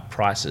the right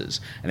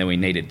prices. And then we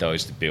needed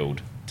those to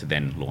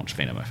then launch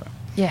Vino Mofo.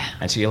 Yeah.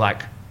 And so you're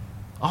like,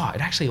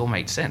 it actually all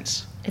made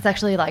sense. It's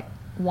actually like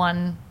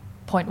one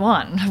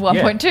 1.1,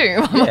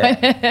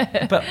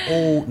 1.2. But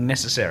all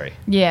necessary.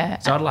 Yeah.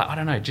 So I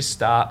don't know, just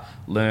start,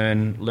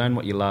 learn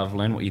what you love,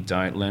 learn what you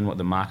don't, learn what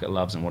the market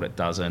loves and what it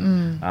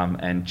doesn't,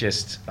 and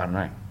just, I don't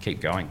know,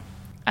 keep going.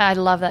 I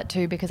love that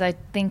too, because I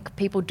think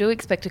people do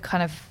expect to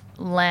kind of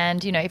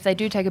land, if they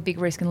do take a big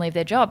risk and leave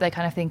their job, they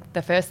kind of think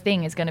the first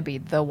thing is going to be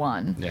the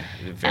one. Yeah,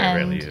 it very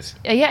rarely is.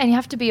 Yeah, and you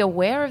have to be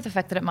aware of the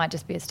fact that it might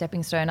just be a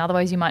stepping stone.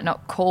 Otherwise, you might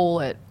not call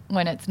it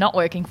when it's not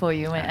working for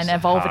you and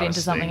evolve it into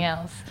something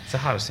else. It's the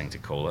hardest thing to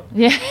call it.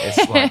 Yeah.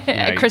 It's like,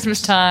 at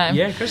Christmas time.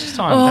 Yeah, Christmas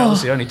time. That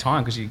was the only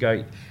time, because you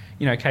go,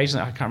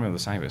 occasionally, I can't remember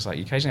the saying, but it's like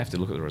you occasionally have to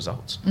look at the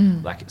results.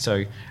 Like,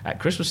 so at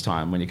Christmas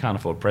time, when you can't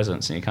afford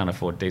presents and you can't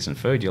afford decent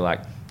food, you're like,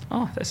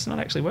 oh, that's not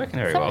actually working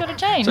very well.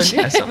 Something's got to change. So,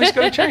 yeah, something's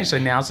got to change. So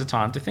now's the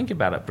time to think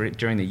about it. But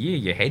during the year,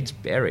 your head's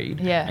buried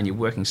and you're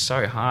working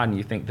so hard, and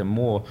you think the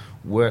more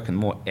work and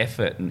more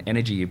effort and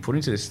energy you put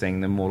into this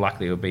thing, the more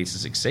likely it will be to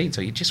succeed.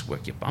 So you just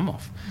work your bum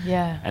off.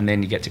 Yeah. And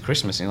then you get to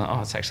Christmas and you're like,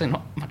 oh, it's actually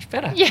not much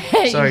better.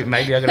 Yeah. So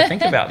maybe I've got to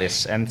think about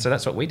this. And so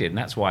that's what we did. And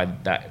that's why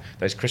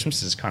those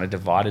Christmases kind of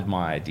divided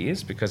my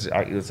ideas, because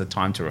it was a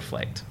time to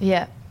reflect.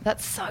 Yeah.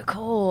 That's so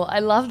cool. I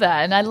love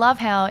that. And I love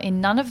how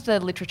in none of the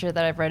literature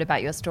that I've read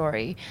about your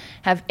story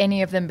have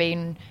any of them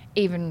been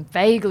even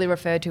vaguely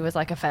referred to as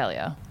like a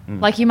failure.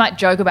 Like, you might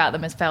joke about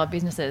them as failed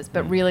businesses,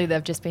 but really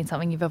they've just been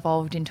something you've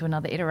evolved into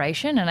another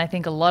iteration. And I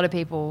think a lot of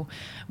people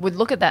would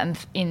look at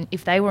that and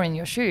if they were in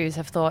your shoes,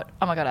 have thought,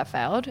 oh my God, I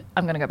failed.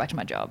 I'm going to go back to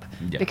my job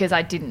because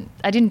I didn't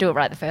do it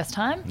right the first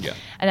time. Yeah.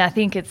 And I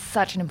think it's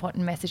such an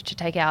important message to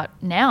take out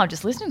now,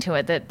 just listening to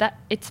it, that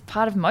it's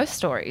part of most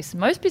stories.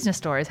 Most business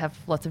stories have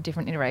lots of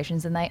different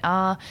iterations, and they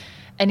are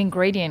an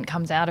ingredient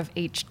comes out of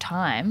each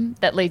time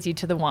that leads you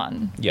to the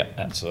one. Yeah,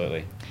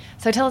 absolutely.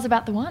 So tell us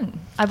about the one.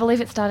 I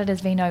believe it started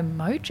as Vino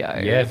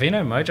Mojo. Yeah,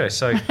 Vino Mojo.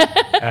 So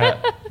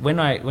when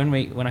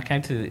I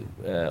came to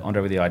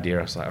Andre with the idea,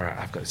 I was like, all right,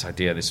 I've got this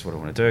idea. This is what I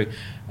want to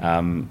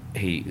do.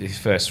 His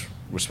first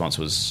response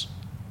was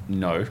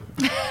no,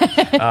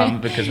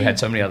 because we had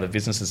so many other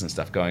businesses and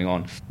stuff going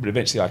on. But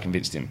eventually I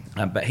convinced him.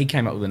 But he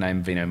came up with the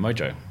name Vino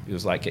Mojo. It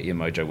was like, get your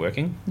mojo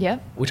working. Yeah.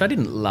 Which I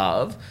didn't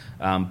love,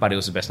 but it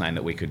was the best name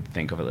that we could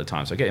think of at the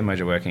time. So get your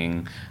mojo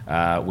working.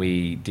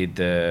 We did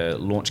the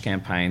launch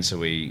campaign, so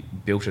we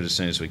built it as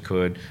soon as we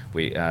could.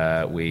 We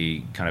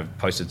kind of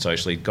posted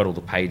socially, got all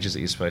the pages that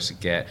you're supposed to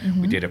get.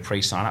 We did a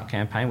pre-sign-up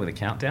campaign with a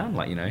countdown,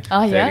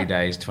 30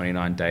 days,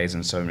 29 days,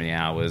 and so many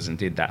hours, and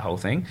did that whole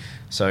thing.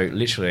 So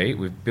literally,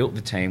 we've built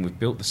the team, we've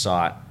built the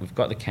site, we've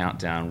got the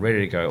countdown ready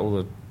to go, all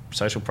the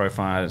social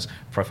profiles,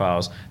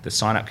 the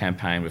sign-up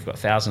campaign. We've got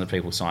thousands of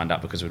people signed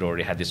up because we'd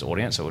already had this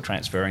audience, so we're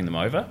transferring them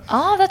over.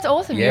 Oh, that's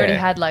awesome. Yeah. You already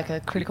had like a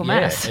critical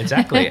mass. Yeah,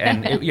 exactly.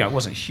 And it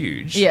wasn't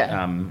huge,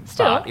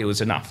 but it was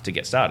enough to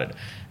get started.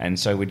 And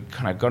so we'd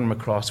kind of got them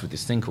across with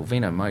this thing called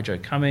Vino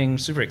Mojo coming,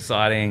 super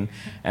exciting.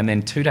 And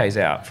then 2 days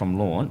out from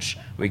launch,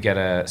 we get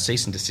a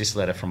cease and desist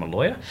letter from a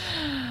lawyer.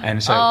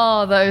 And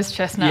so, those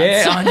chestnuts.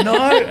 Yeah, I know.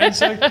 And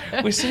so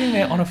we're sitting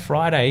there on a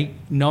Friday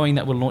knowing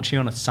that we're launching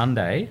on a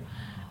Sunday.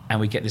 And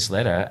we get this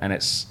letter, and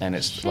it's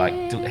like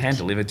hand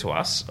delivered to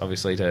us,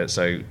 obviously.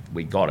 So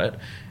we got it,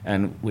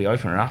 and we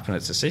open it up, and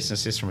it's a cease and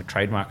desist from a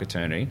trademark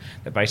attorney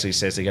that basically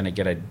says they're going to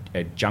get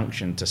a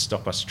junction to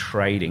stop us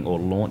trading or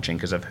launching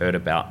because they've heard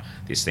about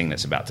this thing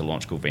that's about to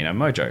launch called Vino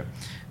Mojo.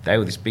 They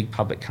were this big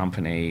public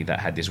company that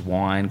had this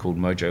wine called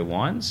Mojo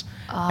Wines,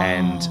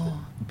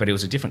 but it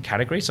was a different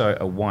category. So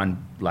a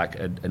wine, like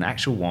an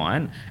actual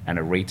wine, and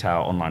a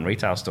online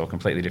retail store,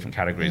 completely different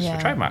categories for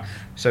trademark.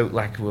 So we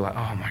were like,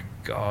 oh my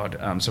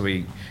God. So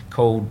we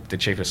called the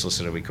cheapest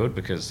solicitor we could,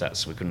 because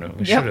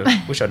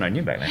wish I'd known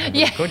you back then.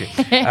 I called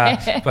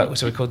you.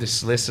 So we called this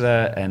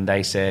solicitor, and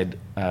we said,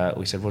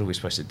 what are we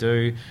supposed to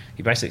do?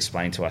 He basically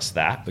explained to us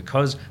that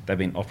because they've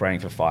been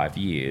operating for 5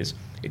 years,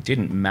 it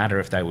didn't matter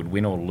if they would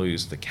win or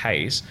lose the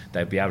case,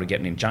 they'd be able to get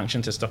an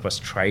injunction to stop us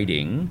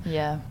trading.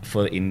 Yeah.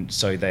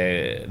 So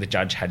the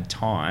judge had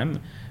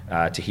time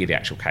to hear the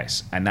actual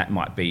case, and that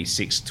might be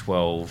 6,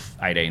 12,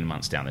 18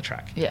 months down the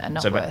track. Yeah,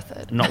 not worth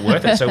it. Not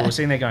worth it. So we're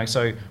sitting there going,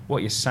 so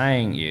what you're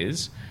saying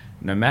is,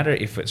 no matter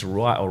if it's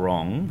right or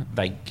wrong,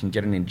 they can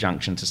get an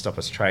injunction to stop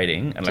us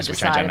trading unless we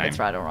change our name. To decide if it's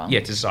right or wrong. Yeah,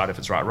 to decide if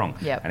it's right or wrong.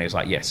 Yep. And he was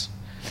like, yes.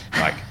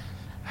 Like,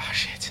 oh,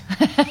 shit.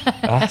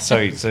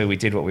 So we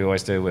did what we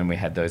always do when we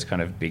had those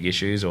kind of big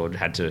issues or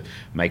had to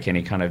make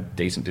any kind of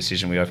decent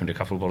decision. We opened a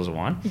couple of bottles of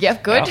wine.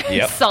 Yep, good.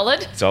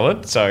 Solid. So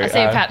I see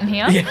a pattern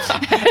here.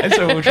 Yeah. And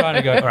so we were trying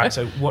to go, all right,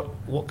 so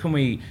what can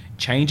we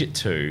change it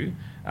to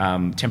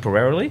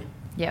temporarily?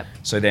 Yep.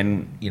 So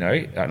then,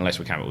 unless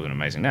we come up with an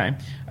amazing name,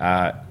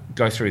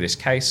 go through this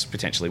case,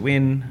 potentially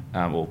win,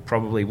 or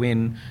probably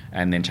win,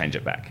 and then change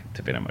it back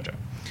to Vino Mojo.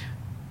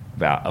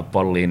 About a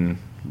bottle in,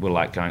 we're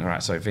like going, all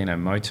right, so Vino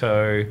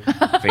Moto,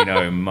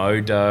 Vino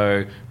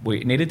Modo.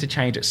 We needed to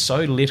change it so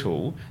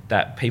little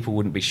that people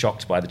wouldn't be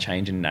shocked by the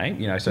change in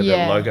name, so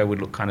the logo would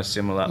look kind of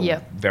similar,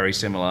 very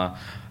similar.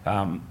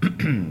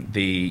 Everyone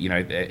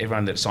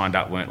that signed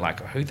up weren't like,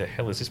 who the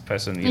hell is this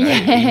person,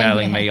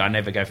 emailing me? I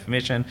never gave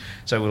permission.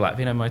 So we're like,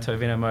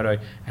 Vinomoto.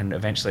 And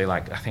eventually,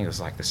 like, I think it was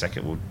like the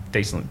second,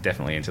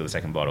 definitely into the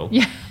second bottle.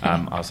 Yeah.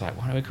 I was like,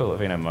 why don't we call it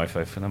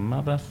Vinomofo for the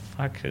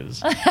motherfuckers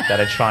that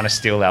are trying to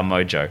steal our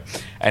mojo?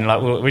 And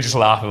like, we just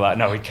laugh. We're like,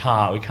 no, we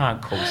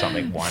can't call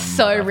something one.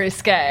 So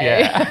risque.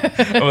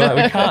 Yeah. We're like,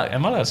 we can't.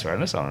 Am I allowed to swear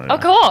on this?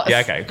 Of course. Yeah.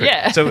 Okay. Good.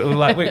 Yeah. So we're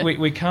like,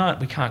 we can't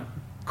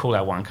call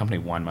our wine company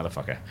one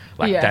motherfucker.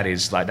 Like that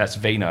is like, that's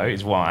Vino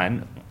is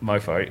wine,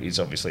 Mofo is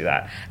obviously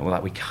that. And we're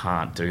like, we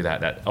can't do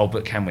that.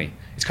 But can we?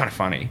 It's kind of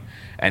funny.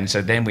 And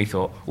so then we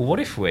thought, well, what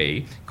if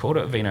we called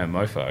it Vino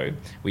Mofo?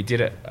 We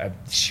did a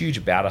huge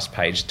About Us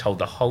page, told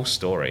the whole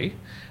story,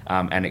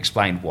 and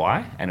explained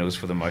why. And it was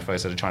for the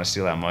mofos that are trying to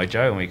steal our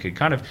mojo. And we could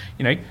kind of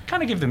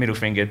give the middle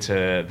finger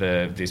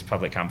to this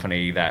public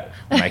company that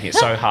were making it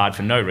so hard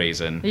for no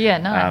reason. Yeah,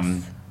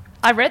 nice.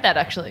 I read that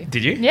actually.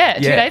 Did you? Yeah,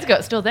 2 days ago.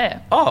 It's still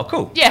there. Oh,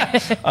 cool. Yeah.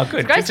 Oh,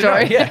 good. Great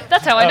story. Yeah.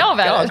 That's how I know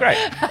about it. Oh, great.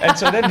 And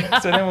so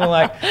then we're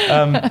like,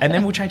 and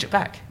then we'll change it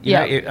back.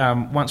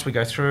 Once we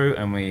go through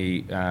and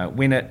we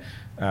win it,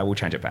 we'll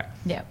change it back.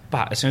 Yeah.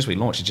 But as soon as we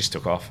launched, it just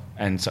took off,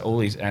 and so all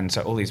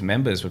these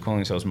members were calling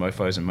themselves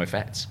mofos and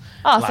mofats.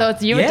 Oh, like, so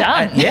it's you were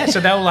done. Yeah. So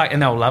they were like, and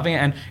they were loving it,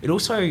 and it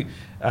also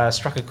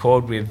struck a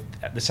chord with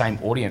the same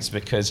audience,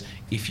 because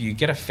if you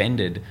get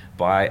offended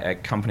by a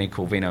company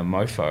called Vino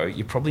Mofo,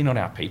 you're probably not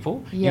our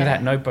people. Yeah.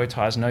 That no bow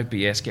ties, no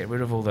BS. Get rid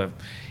of all the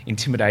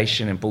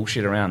intimidation and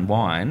bullshit around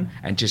wine,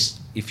 and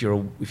just if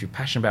you're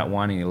passionate about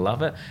wine and you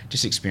love it,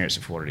 just experience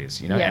it for what it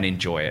is, and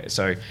enjoy it.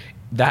 So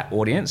that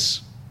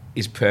audience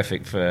is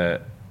perfect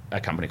for a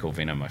company called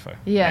Vino Mofo.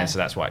 Yeah. And so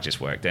that's why it just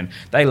worked. And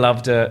they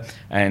loved it,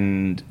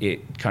 and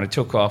it kind of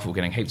took off. We were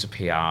getting heaps of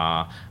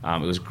PR.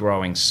 It was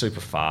growing super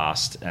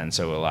fast. And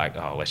so we're like,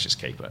 oh, let's just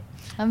keep it.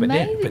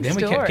 Amazing But then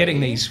we kept getting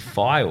these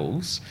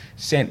files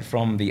sent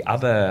from the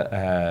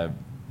other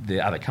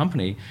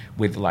company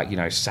with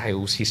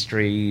sales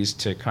histories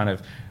to kind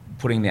of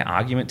putting their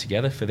argument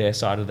together for their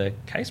side of the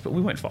case, but we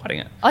weren't fighting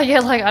it. Oh yeah,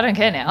 like I don't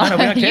care now. No,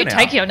 we don't care you now.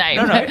 take your name.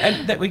 No,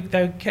 and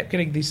they kept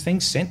getting these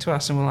things sent to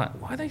us, and we're like,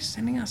 why are they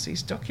sending us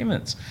these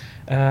documents?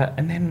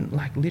 And then,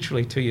 like,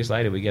 literally 2 years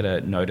later, we get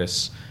a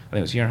notice. I think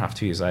it was a year and a half,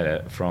 2 years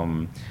later,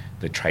 from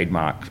the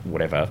trademark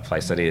whatever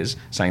place that is,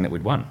 saying that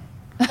we'd won.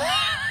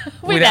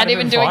 Without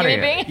even doing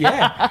anything?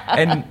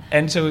 Yeah.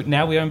 And so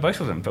now we own both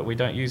of them, but we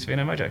don't use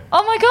Vino Mojo.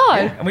 Oh my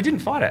God. Yeah. And we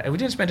didn't fight it. We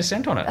didn't spend a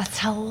cent on it. That's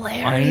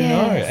hilarious.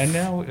 I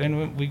know.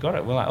 And we got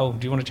it. We're like, oh,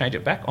 do you want to change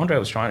it back? Andre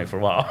was trying it for a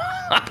while.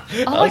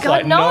 Oh my God,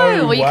 like, no.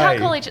 Well, way. you can't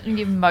call each other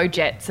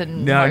Mojets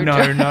and No.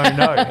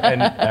 Mojo.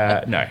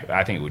 And no,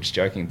 I think we were just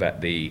joking,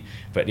 but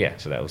yeah,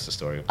 so that was the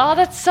story. Oh,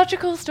 that's such a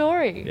cool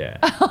story. Yeah.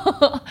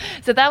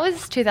 So that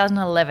was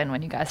 2011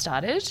 when you guys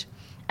started.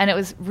 And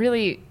it's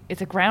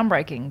a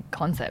groundbreaking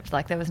concept.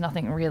 Like, there was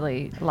nothing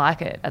really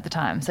like it at the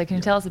time. So can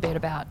you tell us a bit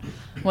about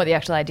what the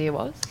actual idea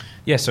was?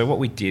 Yeah, so what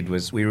we did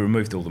was we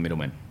removed all the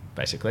middlemen,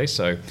 basically.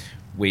 So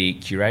we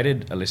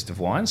curated a list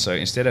of wines. So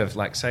instead of,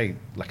 like, say,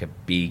 like a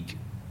big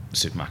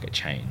supermarket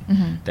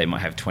chain, they might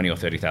have 20 or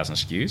 30,000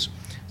 SKUs.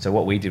 So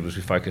what we did was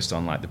we focused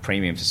on, like, the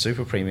premium to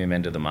super premium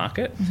end of the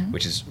market,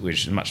 which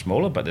is much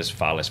smaller, but there's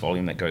far less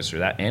volume that goes through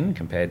that end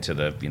compared to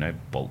the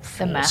bulk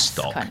floor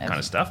stock kind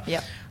of stuff.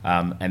 Yep.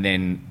 And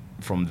then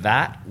from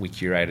that, we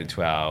curated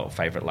to our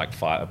favorite,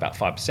 about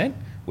 5%,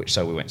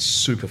 so we went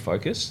super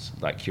focused,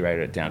 like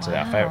curated it down to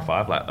our favorite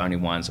 5, like only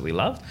wines that we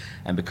loved.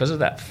 And because of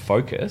that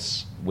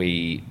focus,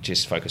 we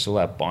just focused all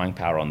our buying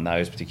power on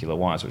those particular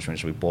wines, which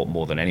means we bought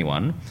more than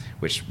anyone,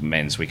 which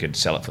means we could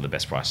sell it for the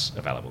best price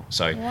available.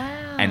 So,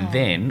 and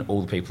then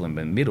all the people in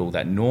the middle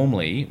that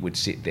normally would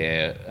sit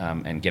there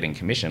and getting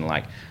commission,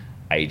 like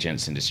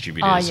agents and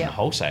distributors and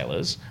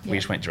wholesalers, we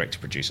just went direct to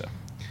producer.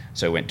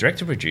 So we went direct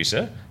to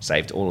producer,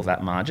 saved all of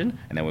that margin,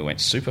 and then we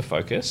went super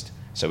focused,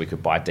 so we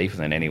could buy deeper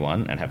than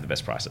anyone and have the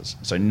best prices.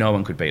 So no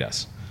one could beat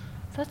us.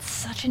 That's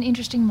such an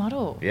interesting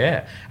model.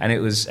 Yeah, and it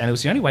was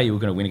the only way you were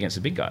going to win against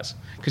the big guys.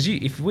 Because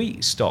if we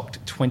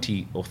stocked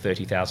 20 or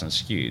 30,000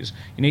 SKUs,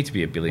 you need to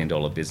be $1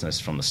 billion business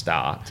from the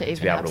start to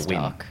be able to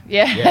win.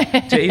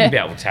 To even be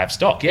able to have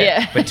stock.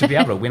 But to be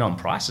able to win on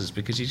prices,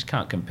 because you just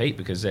can't compete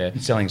because they're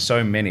selling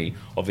so many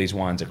of these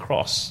wines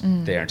across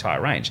their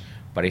entire range.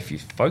 But if you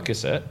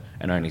focus it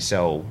and only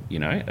sell,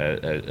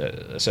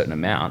 a certain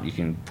amount, you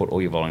can put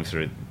all your volume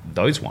through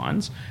those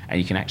wines, and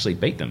you can actually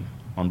beat them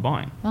on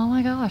buying. Oh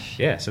my gosh.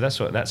 Yeah, so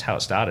that's how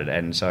it started.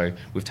 And so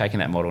we've taken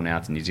that model now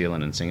to New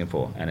Zealand and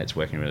Singapore, and it's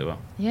working really well.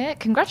 Yeah,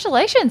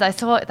 congratulations. I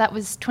saw that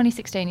was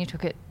 2016 you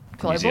took it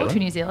global to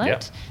New Zealand.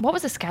 Yep. What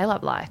was the scale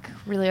up like?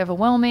 Really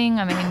overwhelming?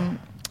 I mean,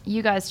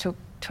 you guys took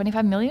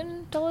 $25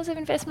 million of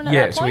investment at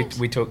that point?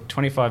 So we took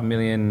 $25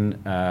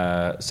 million.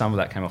 Some of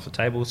that came off the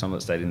table, some of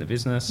it stayed in the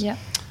business. Yeah.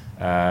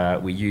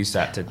 We use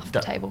that to Off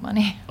the table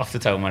money. Off the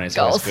table money. It's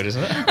always Goals. good,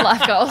 isn't it?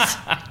 Life goals.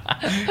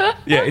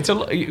 Yeah, it's a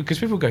lot because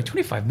people go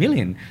 25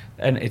 million,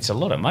 and it's a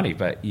lot of money.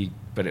 But it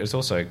was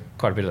also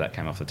quite a bit of that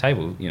came off the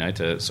table.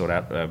 To sort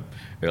out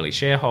early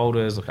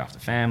shareholders, look after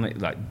family,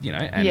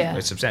 and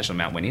a substantial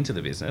amount went into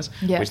the business,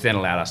 which then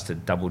allowed us to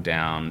double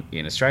down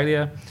in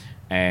Australia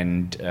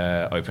and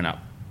open up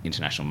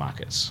international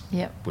markets.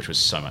 Which was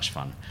so much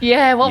fun.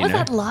 Yeah, what was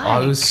that like?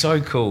 Oh, it was so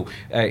cool.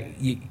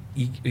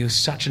 It was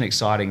such an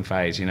exciting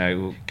phase,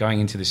 going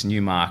into this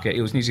new market.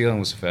 It was New Zealand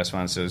was the first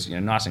one, so it was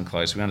nice and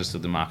close. We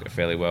understood the market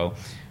fairly well.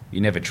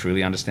 You never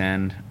truly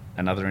understand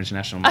another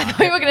international market. I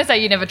thought you were going to say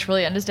you never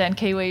truly understand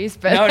Kiwis,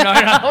 but no,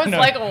 I was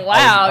like,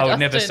 wow, I would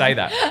never say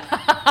that.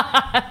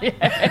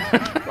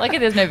 Like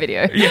there's no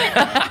video.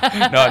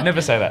 Yeah. No, I'd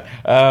never say that.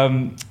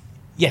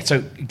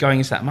 So going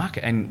into that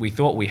market, and we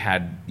thought we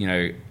had,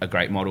 a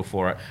great model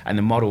for it, and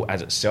the model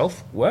as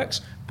itself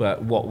works,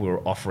 but what we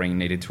were offering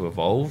needed to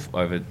evolve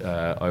over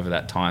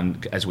that time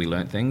as we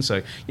learnt things.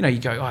 So, you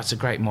go, oh, it's a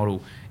great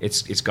model,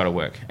 it's got to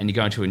work. And you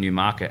go into a new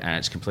market and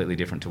it's completely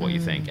different to what you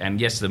think.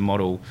 And yes, the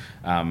model,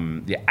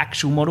 the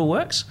actual model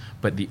works,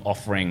 but the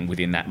offering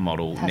within that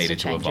model needed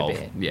to evolve.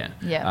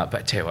 Yeah.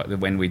 But tell you what,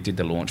 when we did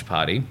the launch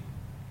party,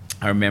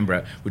 I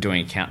remember we're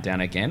doing a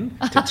countdown again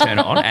to turn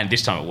it on, and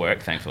this time it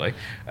worked. Thankfully,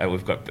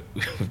 we've got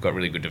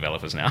really good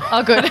developers now.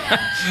 Oh, good!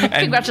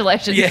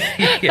 Congratulations. Yeah.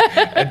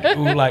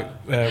 And we were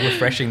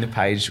refreshing the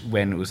page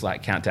when it was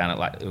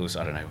countdown at it was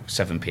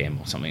 7 p.m.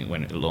 or something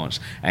when it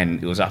launched,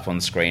 and it was up on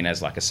the screen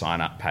as a sign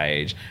up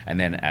page, and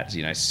then at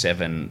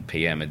 7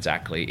 p.m.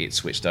 exactly it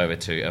switched over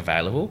to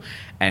available,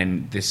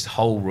 and this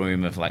whole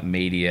room of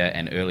media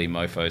and early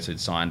mofos had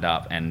signed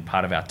up, and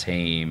part of our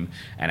team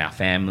and our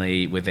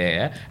family were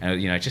there,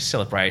 and just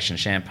celebration,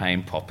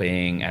 champagne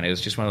popping, and it was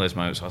just one of those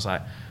moments where I was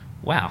like,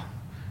 wow,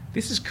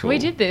 this is cool. We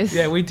did this.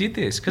 Yeah, we did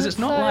this. Because it's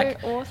not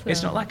awesome.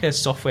 It's not like a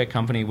software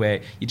company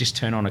where you just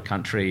turn on a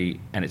country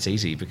and it's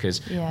easy,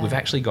 because we've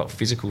actually got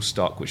physical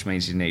stock, which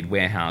means you need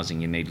warehousing,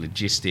 you need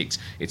logistics,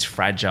 it's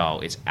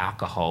fragile, it's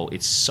alcohol,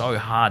 it's so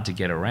hard to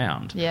get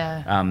around.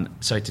 Yeah.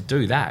 So to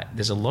do that,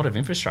 there's a lot of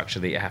infrastructure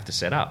that you have to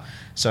set up.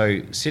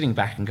 So sitting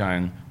back and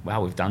going,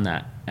 wow, we've done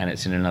that, and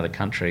it's in another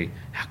country,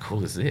 how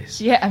cool is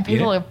this? Yeah, and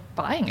people are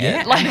buying it.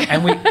 Yeah,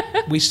 and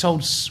we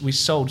sold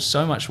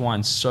so much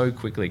wine so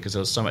quickly because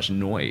there was so much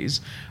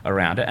noise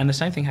around it. And the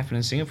same thing happened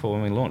in Singapore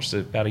when we launched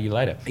about a year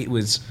later. It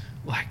was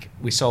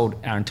we sold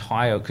our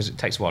entire, because it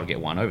takes a while to get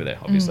wine over there,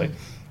 obviously.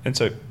 And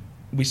so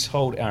we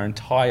sold our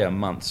entire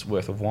month's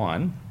worth of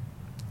wine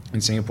in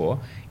Singapore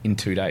in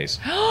 2 days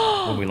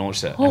when we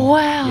launched it. Oh,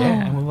 wow.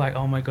 Yeah, and we were like,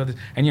 oh my God.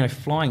 And,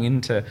 flying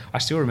into, I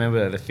still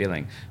remember the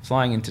feeling,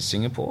 flying into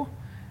Singapore,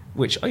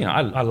 which,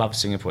 I love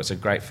Singapore. It's a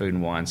great food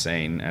and wine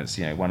scene. And it's,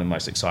 one of the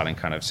most exciting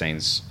kind of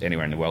scenes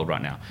anywhere in the world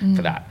right now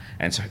for that.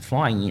 And so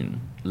flying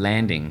in,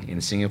 landing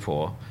in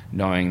Singapore,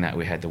 knowing that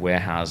we had the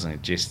warehouse and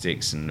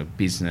logistics and the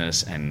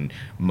business and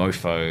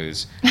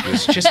mofos, it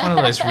was just one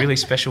of those really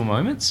special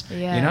moments,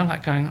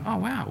 going, oh,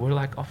 wow, we're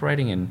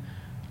operating in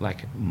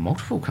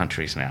multiple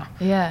countries now.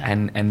 Yeah.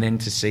 And then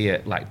to see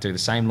it do the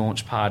same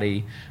launch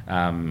party,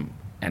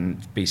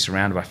 and be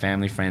surrounded by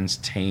family, friends,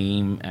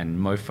 team, and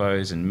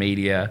mofos and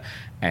media,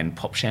 and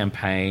pop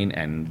champagne,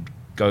 and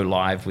go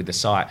live with the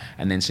site,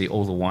 and then see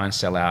all the wine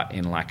sell out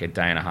in a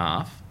day and a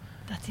half.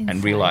 That's insane.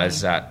 And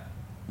realise that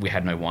we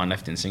had no wine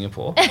left in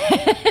Singapore.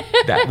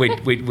 That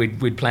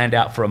we'd planned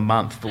out for a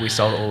month, but we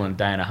sold it all in a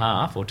day and a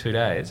half or 2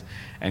 days.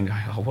 And go,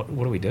 oh, what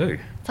do we do?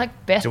 It's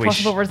best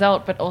possible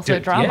result, but also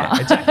drama. Yeah,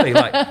 exactly.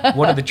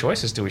 What are the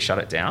choices? Do we shut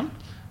it down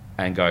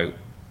and go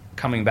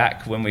coming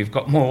back when we've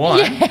got more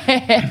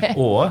wine,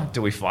 or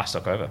do we fly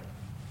stock over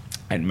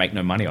and make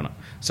no money on it?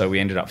 So we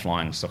ended up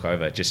flying stock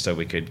over just so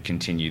we could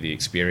continue the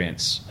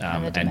experience,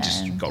 and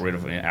just got rid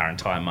of our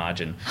entire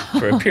margin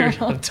for a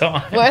period of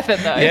time. Worth it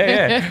though.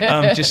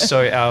 Yeah. Just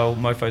so our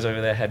mofos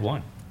over there had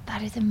wine.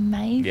 That is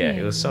amazing. Yeah,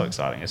 it was so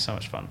exciting. It was so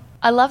much fun.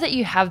 I love that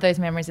you have those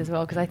memories as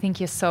well, because I think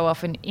you're so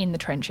often in the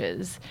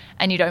trenches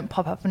and you don't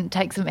pop up and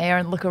take some air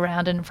and look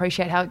around and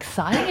appreciate how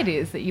exciting it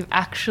is that you've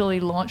actually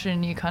launched in a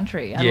new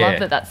country. I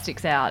love that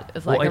sticks out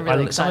as a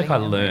really exciting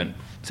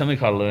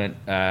Something I learned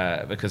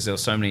because there were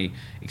so many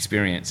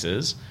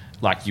experiences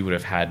like you would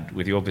have had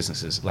with your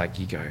businesses.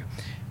 You go,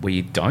 where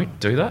you don't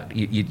do that.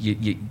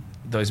 You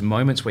those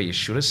moments where you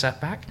should have sat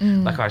back.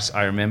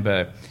 I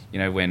remember,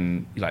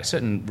 when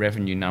certain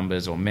revenue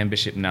numbers or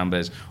membership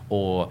numbers,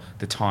 or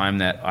the time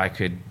that I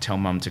could tell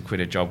mum to quit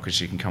a job because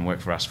she can come work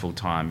for us full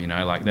time,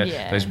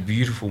 those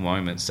beautiful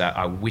moments that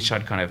I wish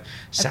I'd kind of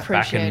sat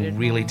back and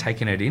really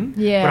taken it in.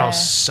 Yeah. But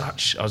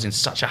I was in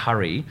such a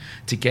hurry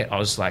to get, I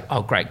was like,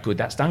 oh great, good,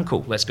 that's done,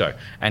 cool, let's go.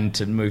 And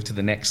to move to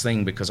the next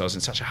thing, because I was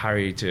in such a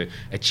hurry to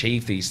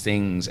achieve these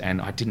things,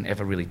 and I didn't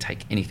ever really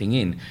take anything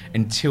in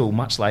until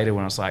much later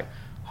when I was like,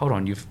 hold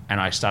on,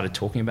 and I started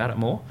talking about it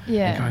more.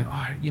 Yeah. And going,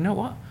 oh, you know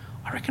what?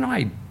 I reckon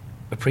I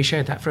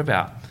appreciated that for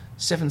about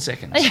 7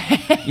 seconds.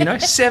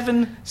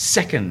 7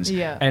 seconds.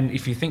 Yeah. And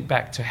if you think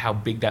back to how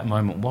big that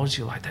moment was,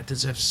 you're like, that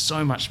deserves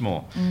so much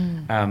more.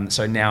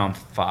 So now I'm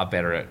far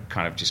better at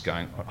kind of just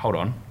going, hold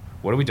on,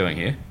 what are we doing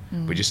here?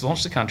 We just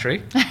launched the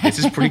country. This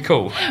is pretty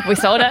cool. We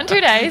sold out in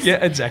 2 days.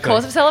 Yeah, exactly.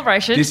 Cause of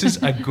celebration. This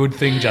is a good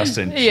thing,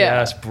 Justin. Yeah.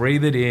 Just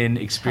breathe it in,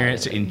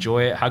 experience it,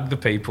 enjoy it, hug the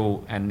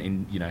people,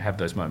 and have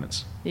those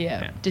moments.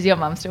 Yeah. Does your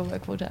mum still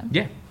work full time?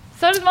 Yeah.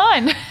 So does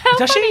mine. How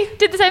Does funny. she?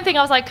 Did the same thing.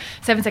 I was like,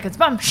 7 seconds.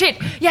 Mum, shit.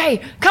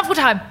 Yay. Come full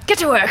time. Get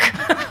to work.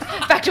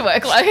 Back to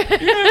work. Like.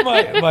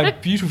 My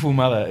beautiful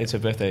mother, it's her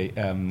birthday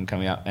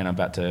coming up, and I'm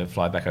about to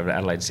fly back over to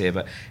Adelaide to see her,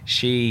 but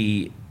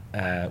she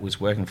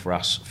was working for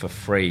us for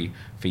free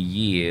for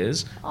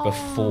years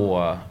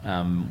before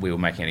we were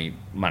making any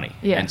money.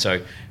 Yeah. And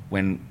so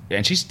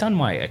and she's done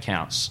my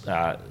accounts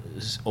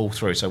all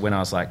through. So when I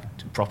was like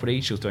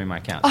property, she was doing my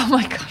accounts. Oh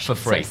my gosh. For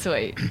free. So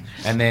sweet.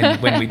 And then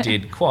when we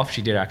did Quaff,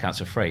 she did our accounts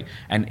for free.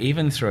 And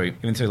even through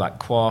like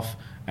Quaff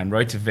and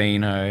Road to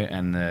Vino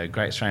and the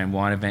Great Australian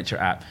Wine Adventure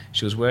app,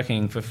 she was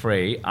working for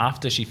free.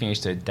 After she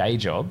finished her day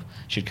job,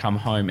 she'd come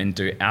home and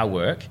do our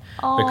work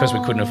because we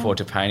couldn't afford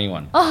to pay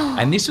anyone.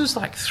 And this was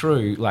like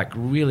through like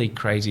really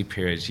crazy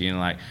periods,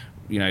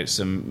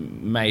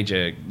 some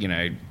major,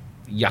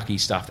 yucky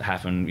stuff that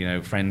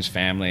happened, friends,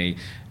 family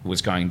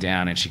was going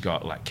down, and she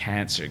got like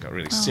cancer, got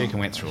really sick, and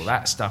went through all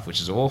that stuff,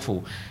 which is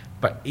awful.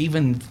 But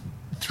even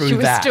through She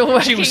was that, still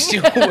working. she was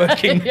still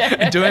working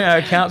and doing our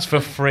accounts for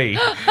free.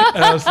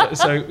 And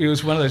so it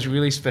was one of those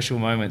really special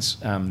moments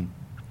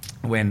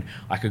when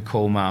I could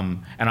call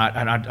Mum, and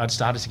I'd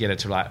started to get her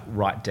to like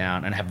write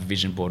down and have a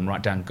vision board and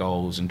write down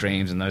goals and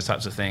dreams and those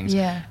types of things.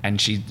 Yeah.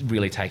 And she'd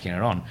really taken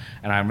it on.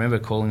 And I remember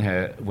calling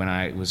her when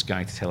I was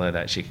going to tell her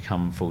that she could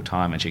come full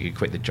time and she could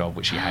quit the job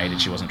which she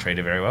hated. She wasn't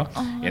treated very well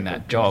in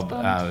that job,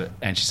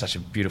 and she's such a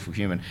beautiful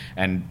human.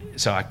 And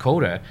so I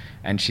called her,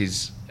 and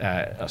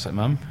I was like,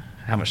 Mum,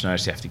 how much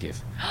notice do you have to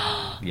give?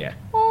 Yeah.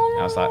 I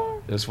was like,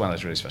 it was one of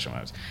those really special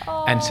moments.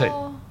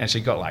 And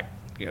she got like,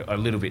 a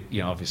little bit,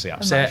 obviously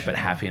upset, Emotional. but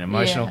happy and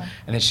emotional. Yeah.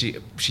 And then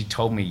she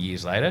told me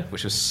years later,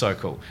 which was so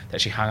cool, that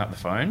she hung up the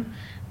phone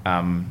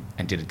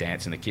and did a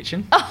dance in the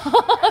kitchen.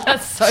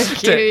 That's so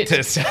cute.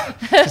 to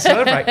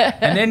celebrate.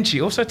 And then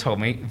she also told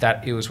me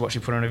that it was what she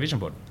put on her vision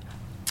board,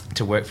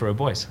 to work for her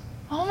boys.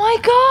 Oh my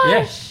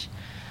gosh.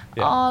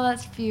 Yeah. Oh,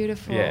 that's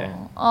beautiful.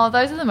 Yeah. Oh,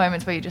 those are the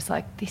moments where you're just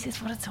like, this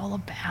is what it's all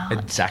about.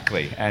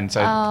 Exactly. And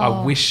so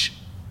I wish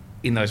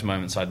in those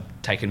moments I'd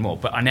taken more.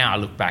 But now I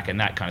look back, and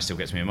that kind of still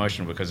gets me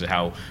emotional because of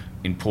how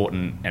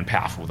important and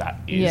powerful that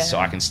is. Yeah. So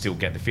I can still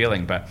get the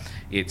feeling. But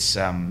it's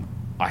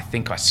I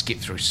think I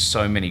skipped through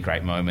so many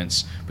great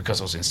moments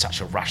because I was in such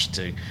a rush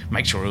to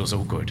make sure it was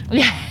all good.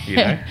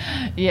 Yeah.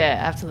 Yeah,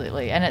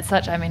 absolutely. And it's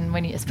such,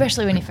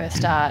 especially when you first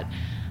start,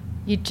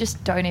 you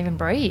just don't even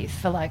breathe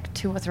for like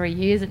 2 or 3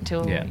 years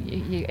until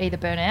you either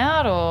burn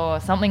out or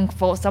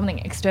something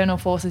external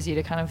forces you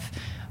to kind of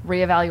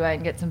reevaluate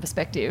and get some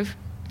perspective.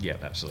 Yeah,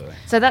 absolutely.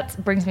 So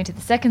that brings me to the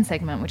second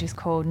segment, which is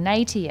called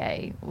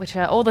Nay-to-Yay, which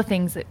are all the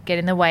things that get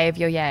in the way of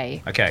your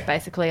yay, Okay.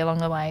 basically along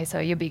the way. So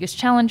your biggest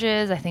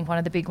challenges, I think one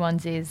of the big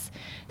ones is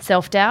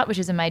self-doubt, which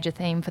is a major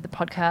theme for the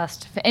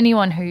podcast. For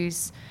anyone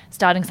who's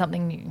starting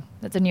something new,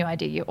 that's a new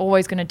idea, you're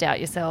always going to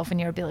doubt yourself and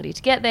your ability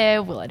to get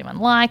there. Will anyone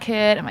like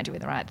it? Am I doing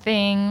the right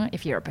thing?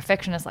 If you're a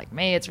perfectionist like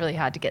me, it's really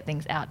hard to get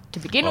things out to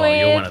begin with.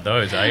 You're one of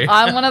those, are you?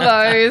 I'm one of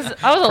those.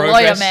 I was a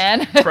lawyer,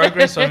 man.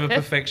 Progress over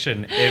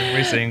perfection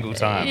every single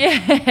time.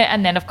 Yeah.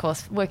 And then, of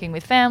course, working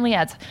with family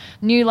adds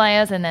new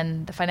layers, and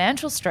then the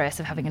financial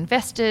stress of having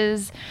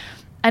investors,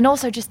 and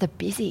also just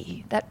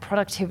that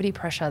productivity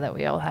pressure that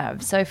we all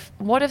have. So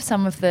what have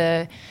some of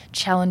the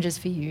challenges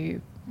for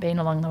you been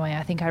along the way?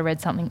 I think I read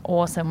something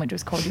awesome, which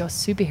was called your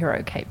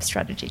superhero cape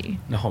strategy.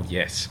 Oh,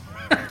 yes.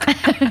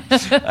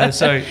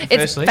 So It's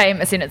firstly,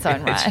 famous in its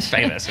own right. It's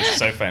famous. It's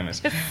so famous.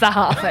 So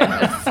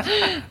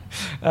famous.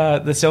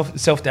 The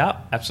self-doubt,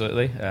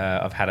 absolutely.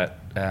 I've had it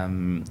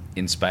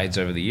in spades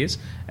over the years,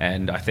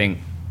 and I think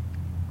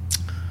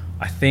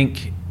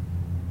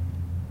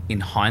in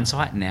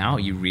hindsight now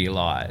you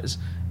realise,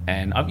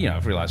 and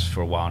I've realised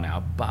for a while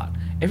now, but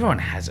everyone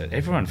has it.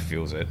 Everyone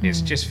feels it.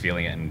 It's just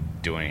feeling it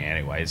and doing it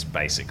anyways,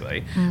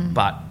 basically.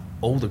 But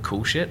all the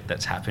cool shit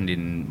that's happened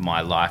in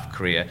my life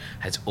career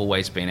has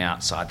always been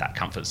outside that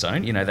comfort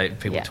zone.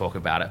 People talk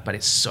about it, but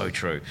it's so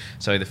true.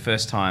 So the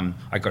first time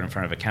I got in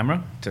front of a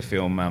camera to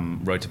film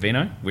Road to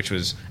Vino,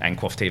 and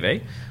Quaff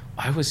TV,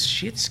 I was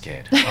shit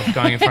scared of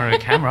going in front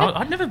of a camera.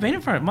 I'd never been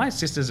in front of my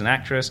sister's an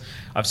actress.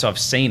 I've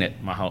seen it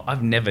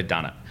I've never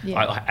done it.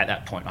 Yeah. At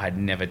that point, I had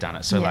never done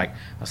it. So I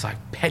was like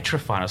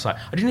petrified. I was like,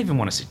 I didn't even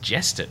want to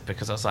suggest it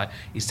because I was like,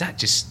 is that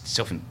just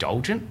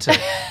self-indulgent to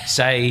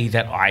say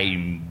that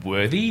I'm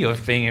worthy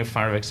of being in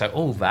front of it? So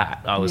all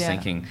that I was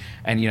thinking,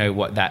 and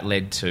what that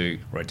led to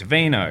Road to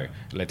Vino,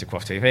 it led to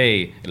Quaff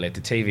TV, it led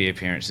to TV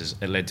appearances,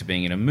 it led to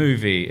being in a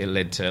movie, it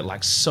led to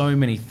like so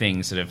many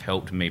things that have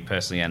helped me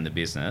personally and the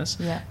business.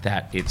 Yeah.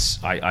 That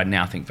I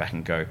now think back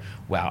and go,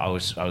 wow, I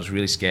was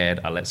really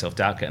scared. I let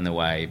self-doubt get in the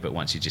way, but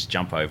once you just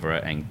jump over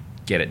it and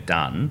get it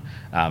done,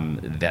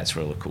 that's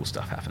where all the cool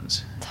stuff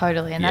happens.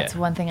 Totally. And that's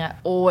one thing I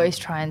always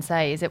try and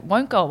say is it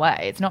won't go away.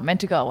 It's not meant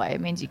to go away.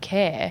 It means you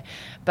care.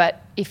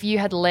 But if you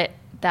had let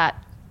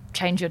that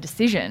change your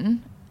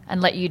decision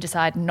and let you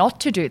decide not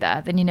to do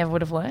that, then you never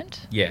would have learned.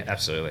 Yeah,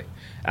 absolutely.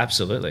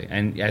 Absolutely.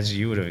 And as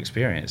you would have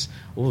experienced,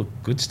 all the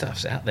good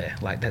stuff's out there.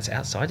 Like, that's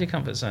outside your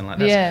comfort zone. Like,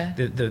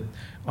 that's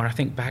when I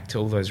think back to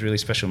all those really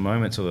special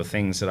moments, or the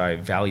things that I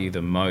value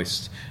the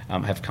most,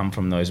 have come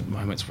from those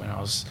moments when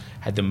I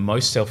had the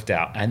most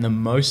self-doubt and the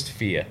most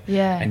fear,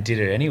 and did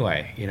it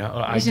anyway. You know,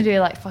 I used to be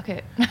like, fuck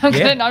it.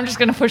 I'm just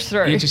going to push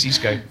through. You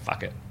just go,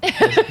 fuck it.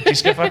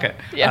 Just go, fuck it.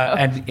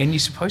 And you're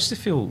supposed to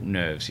feel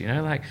nerves, you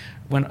know, like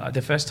when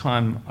the first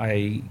time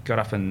I got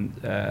up and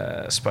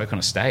spoke on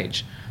a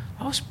stage,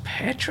 I was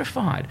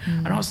petrified.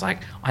 And I was like,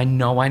 I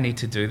know I need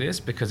to do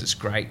this because it's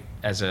great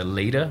as a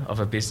leader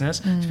of a business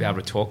to be able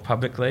to talk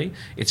publicly.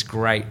 It's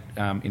great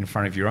in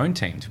front of your own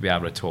team to be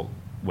able to talk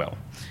well.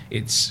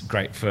 It's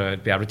great to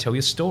be able to tell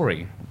your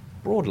story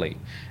broadly.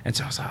 And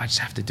so I was like, I just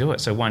have to do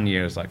it. So one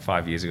year, it was like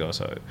 5 years ago or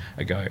so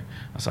ago,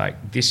 I was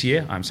like, this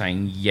year I'm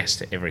saying yes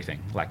to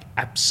everything. Like,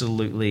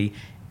 absolutely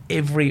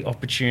every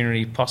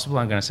opportunity possible,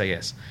 I'm going to say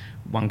yes.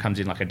 One comes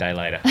in like a day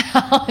later.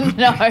 Oh,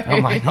 no.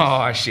 I'm like,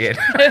 oh, shit.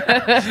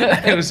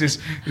 It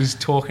was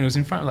talking. It was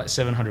in front of like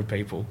 700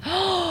 people.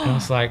 And I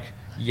was like,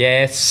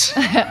 yes.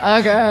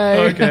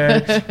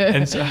 Okay.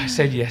 And so I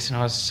said yes, and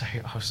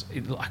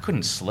I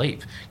couldn't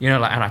sleep, you know,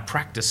 like, and I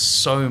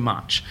practiced so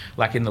much,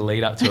 like, in the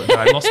lead up to it, that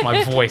I lost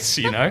my voice,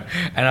 you know,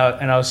 and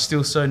I was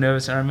still so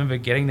nervous. And I remember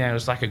getting there, it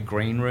was like a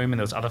green room, and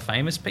there was other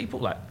famous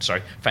people. I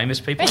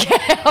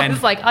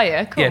was like, oh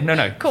yeah, cool. Yeah,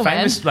 no, cool,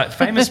 famous, man. like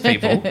famous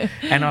people,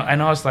 and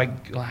I was like,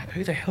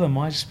 who the hell am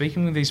I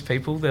speaking with these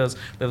people? There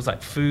was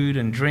like food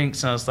and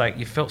drinks, and I was like,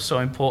 you felt so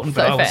important,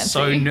 but I was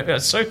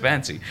so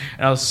fancy,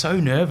 and I was so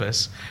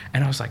nervous.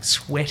 And I was like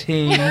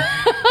sweating,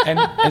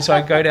 and so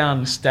I go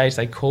down stage.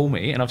 They call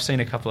me, and I've seen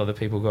a couple other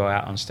people go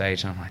out on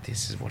stage, and I'm like,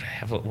 "This is what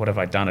have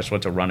I done? I just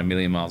want to run a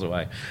million miles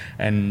away."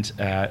 And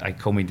they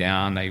call me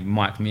down. They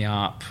mic me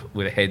up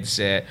with a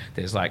headset.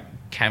 There's like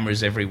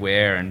cameras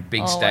everywhere and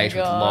big stage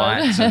with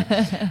lights.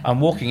 And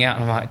I'm walking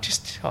out, and I'm like,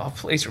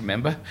 please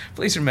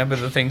remember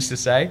the things to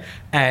say.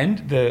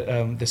 And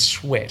the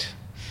sweat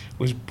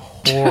was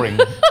pouring.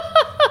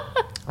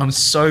 I'm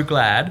so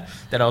glad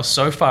that I was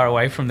so far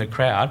away from the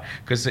crowd,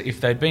 because if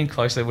they'd been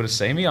close, they would have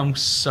seen me. I'm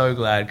so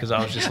glad, because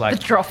I was just like...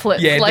 the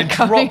droplets. Yeah, the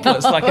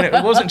droplets. Like, and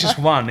it wasn't just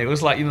one. It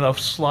was like, you know, they were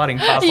sliding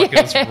past like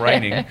it was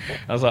raining.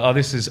 I was like, oh,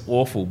 this is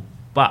awful.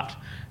 But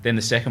then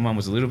the second one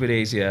was a little bit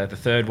easier. The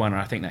third one,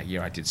 and I think that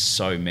year I did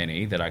so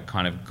many that I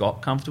kind of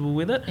got comfortable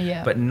with it,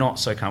 but not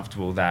so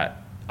comfortable that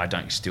I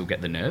don't still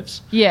get the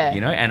nerves. Yeah. You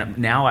know, and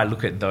now I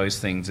look at those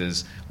things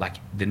as like,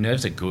 the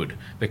nerves are good,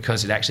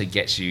 because it actually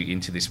gets you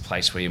into this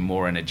place where you're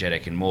more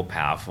energetic and more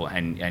powerful,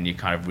 and you're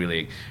kind of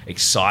really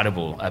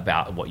excitable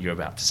about what you're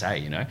about to say,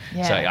 you know.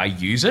 Yeah. So I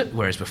use it,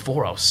 whereas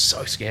before I was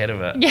so scared of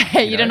it. Yeah,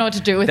 you don't know what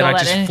to do with all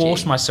that energy. I just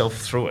force myself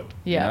through it,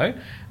 you know.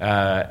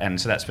 And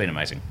so that's been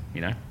amazing,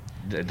 you know.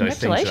 Those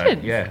things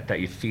that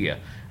you fear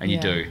and you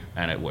do,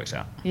 and it works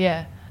out.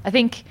 Yeah. I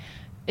think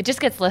it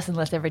just gets less and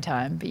less every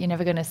time, but you're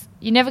never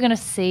gonna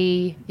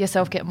see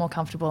yourself get more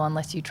comfortable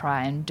unless you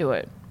try and do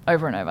it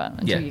over and over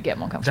until you get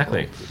more comfortable.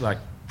 Exactly, like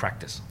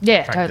practice.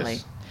 Yeah, totally.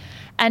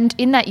 And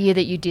in that year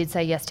that you did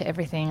say yes to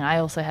everything, I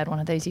also had one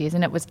of those years,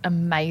 and it was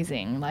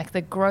amazing. Like,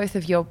 the growth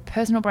of your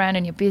personal brand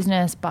and your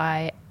business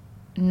by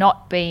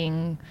not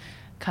being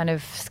kind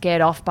of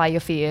scared off by your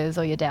fears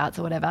or your doubts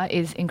or whatever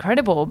is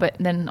incredible. But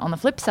then on the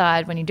flip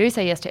side, when you do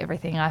say yes to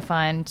everything, I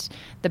find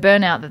the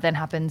burnout that then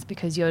happens,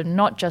 because you're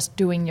not just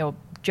doing your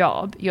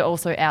job, you're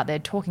also out there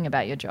talking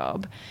about your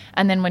job.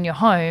 And then when you're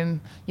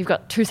home, you've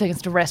got 2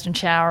 seconds to rest and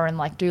shower and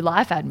like do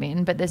life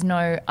admin, but there's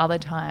no other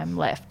time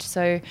left.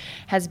 So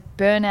has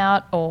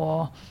burnout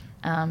or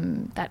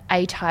that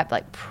A-type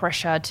like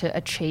pressure to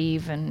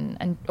achieve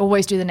and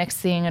always do the next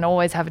thing and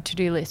always have a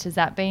to-do list, has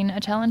that been a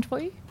challenge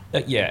for you?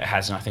 Yeah, it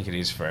has, and I think it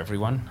is for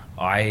everyone.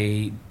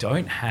 I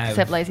don't have...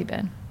 Except Lazy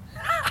Ben.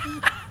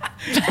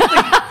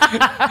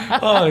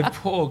 Oh,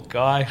 poor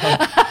guy.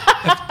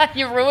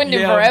 You ruined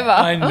him forever.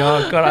 I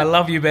know. God, I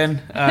love you,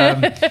 Ben.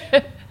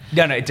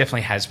 No, it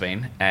definitely has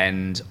been.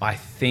 And I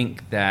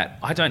think that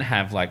I don't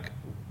have like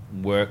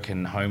work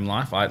and home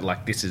life.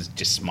 This is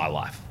just my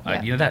life.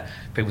 Yeah. You know that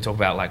people talk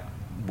about like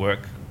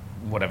work,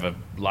 whatever,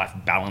 life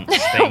balance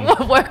thing.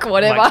 Work,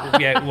 whatever.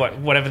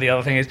 Whatever the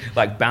other thing is,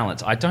 like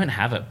balance. I don't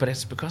have it, but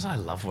it's because I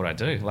love what I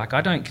do. Like,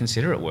 I don't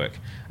consider it work.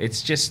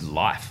 It's just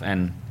life.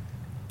 And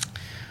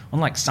on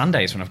like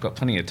Sundays when I've got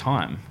plenty of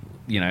time,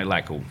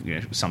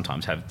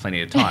 sometimes have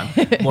plenty of time,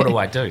 what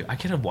do? I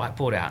get a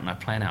whiteboard out and I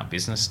plan out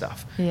business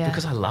stuff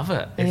because I love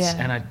it.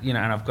 And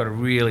I've got a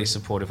really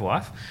supportive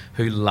wife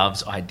who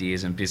loves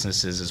ideas and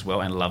businesses as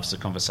well and loves the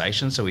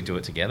conversation. So we do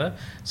it together.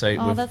 So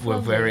we're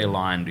very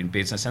aligned in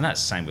business, and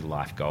that's the same with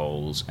life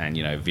goals and,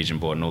 vision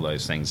board and all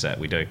those things that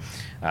we do.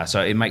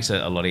 So it makes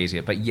it a lot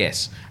easier. But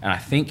yes, and I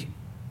think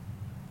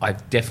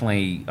I've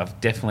definitely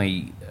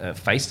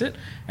faced it,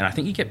 and I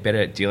think you get better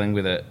at dealing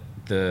with it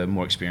the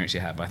more experience you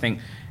have. I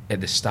think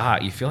at the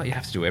start you feel like you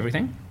have to do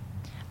everything.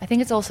 I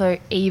think it's also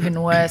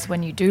even worse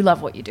when you do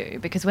love what you do,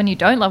 because when you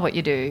don't love what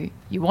you do,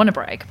 you want to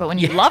break. But when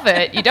you love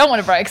it, you don't want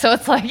to break. So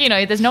it's like,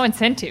 there's no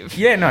incentive.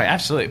 Yeah, no,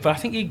 absolutely. But I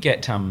think you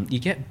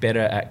get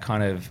better at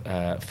kind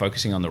of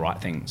focusing on the right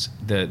things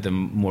the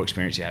more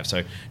experience you have.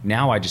 So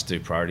now I just do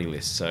priority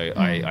lists. So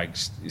I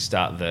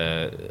start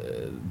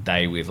the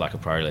day with like a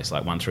priority list,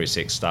 like 1 through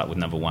 6, start with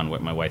number 1,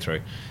 work my way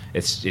through.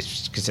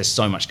 It's because there's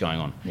so much going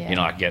on.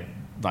 Yeah. I get,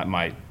 like,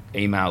 my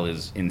email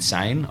is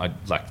insane.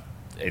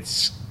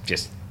 It's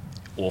just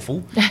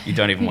awful. You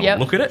don't even want to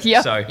look at it.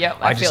 Yep. So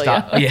I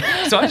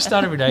just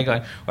start every day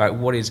going, all right,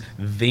 what is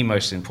the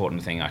most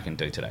important thing I can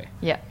do today?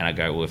 Yeah. And I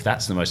go, well, if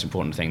that's the most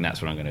important thing,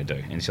 that's what I'm going to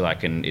do until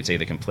it's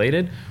either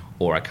completed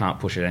or I can't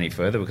push it any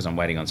further because I'm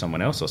waiting on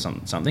someone else or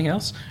something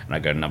else. And I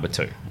go to number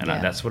 2. And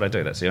that's what I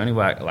do. That's the only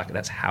way,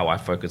 that's how I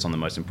focus on the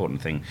most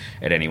important thing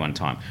at any one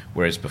time.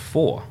 Whereas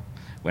before,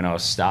 when I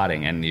was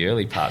starting and the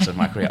early parts of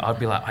my career, I'd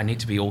be like, I need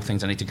to be all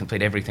things. I need to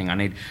complete everything. I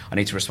need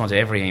to respond to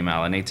every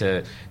email. I need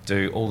to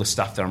do all the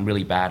stuff that I'm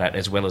really bad at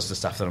as well as the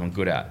stuff that I'm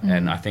good at.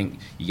 And I think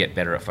you get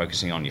better at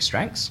focusing on your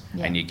strengths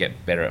and you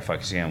get better at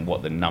focusing on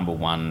what the number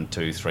 1,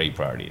 2, 3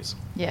 priority is.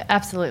 Yeah,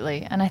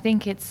 absolutely. And I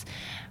think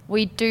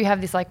we do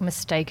have this like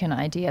mistaken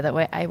idea that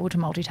we're able to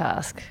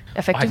multitask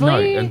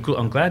effectively.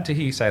 I'm glad to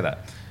hear you say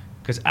that,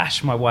 because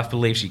Ash, my wife,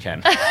 believes she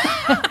can.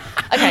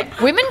 Okay,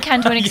 women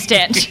can to an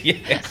extent.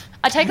 Yes.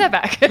 I take that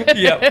back.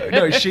 Yeah,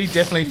 no, she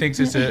definitely thinks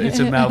it's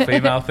a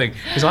male-female thing,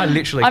 because I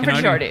literally I'm pretty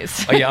sure it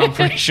is. Oh yeah, I'm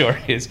pretty sure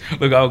it is.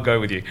 Look, I'll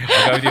go with you.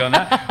 On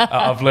that.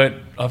 I've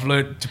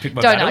learned to pick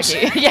my battles.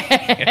 Don't argue.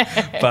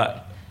 Yeah.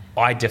 But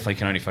I definitely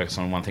can only focus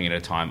on one thing at a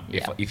time.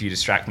 If you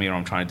distract me or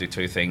I'm trying to do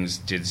 2 things,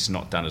 it's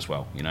not done as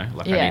well.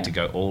 I need to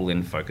go all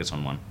in, focus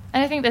on one.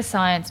 And I think there's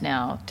science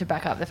now to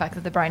back up the fact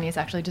that the brain is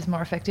actually just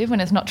more effective when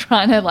it's not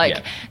trying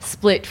to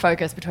split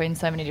focus between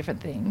so many different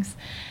things.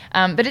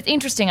 But it's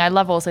interesting. I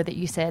love also that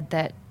you said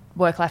that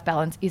work-life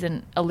balance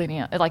isn't a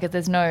linear,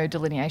 there's no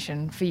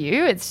delineation for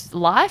you. It's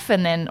life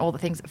and then all the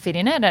things that fit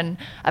in it. And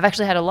I've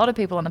actually had a lot of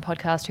people on the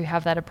podcast who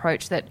have that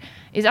approach that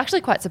is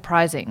actually quite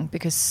surprising,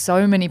 because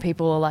so many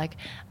people are like,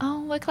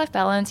 oh, work-life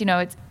balance,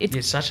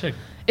 it's such a thing.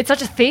 It's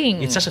such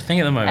a thing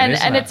at the moment,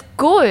 and it's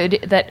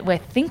good that we're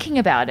thinking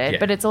about it, Yeah.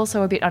 but it's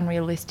also a bit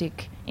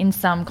unrealistic in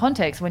some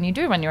contexts when you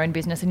do run your own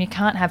business and you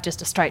can't have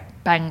just a straight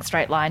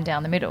line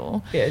down the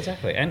middle. Yeah,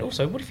 exactly. And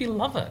also, what if you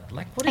love it?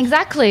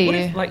 Exactly.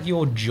 What if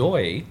your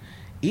joy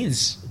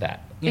is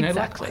that?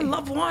 Exactly. I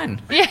love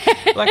wine. Yeah.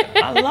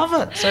 I love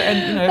it. So,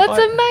 and that's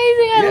amazing.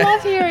 I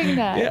love hearing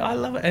that. Yeah, I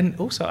love it. And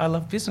also, I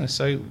love business.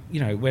 So,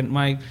 when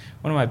one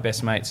of my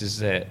best mates is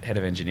the head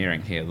of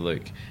engineering here,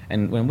 Luke,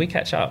 and when we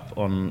catch up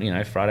on,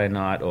 Friday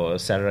night or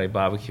Saturday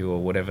barbecue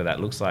or whatever that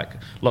looks like,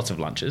 lots of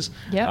lunches.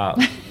 Yeah.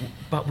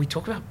 But we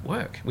talk about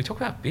work. We talk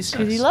about business.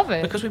 Because you love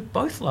it. Because we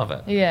both love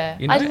it. Yeah.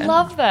 I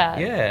love that.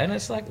 Yeah, and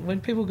it's like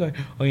when people go,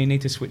 oh, you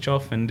need to switch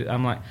off, and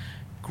I'm like,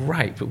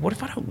 great, but what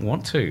if I don't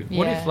want to?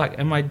 What if,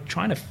 am I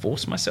trying to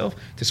force myself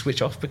to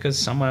switch off because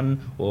someone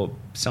or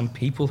some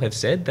people have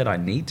said that I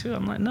need to?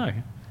 I'm like, no.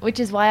 Which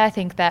is why I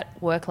think that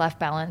work-life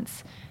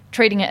balance,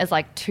 treating it as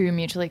 2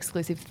 mutually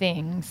exclusive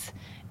things,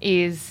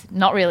 is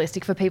not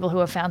realistic for people who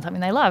have found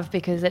something they love,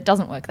 because it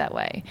doesn't work that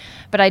way.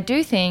 But I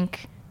do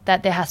think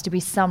that there has to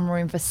be some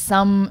room for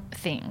some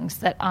things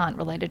that aren't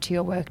related to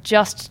your work,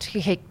 just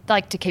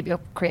to keep your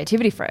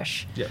creativity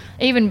fresh. Yeah.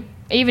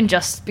 Even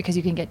just because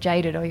you can get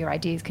jaded or your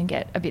ideas can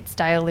get a bit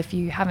stale if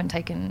you haven't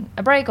taken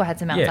a break or had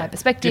some outside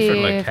perspective.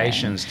 Different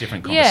locations,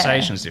 different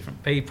conversations,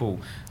 different people.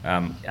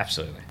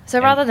 Absolutely.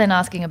 So rather than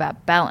asking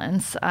about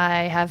balance,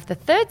 I have the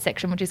 3rd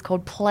section, which is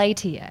called Play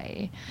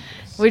TA,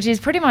 which is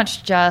pretty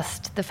much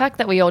just the fact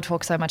that we all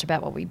talk so much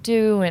about what we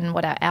do and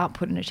what our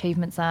output and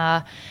achievements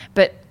are,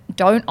 but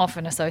don't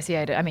often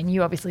associate it. I mean,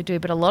 you obviously do,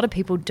 but a lot of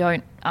people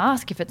don't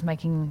ask if it's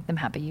making them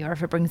happy or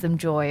if it brings them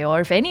joy or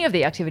if any of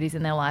the activities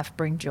in their life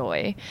bring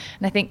joy.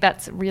 And I think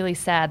that's really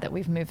sad that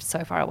we've moved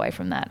so far away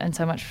from that and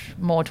so much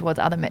more towards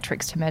other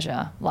metrics to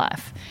measure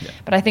life. Yeah.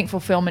 But I think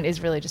fulfillment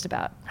is really just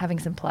about having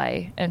some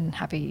play and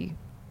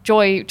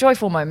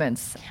joyful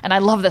moments. And I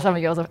love that some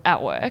of yours are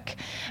at work.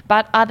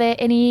 But are there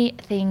any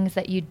things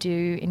that you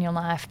do in your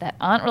life that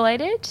aren't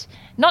related?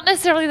 Not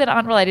necessarily that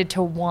aren't related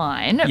to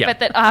wine, but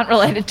that aren't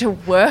related to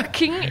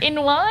working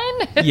in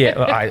wine? Yeah,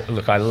 well,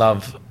 I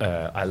love,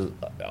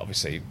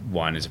 obviously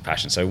wine is a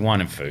passion. So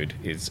wine and food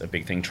is a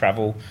big thing.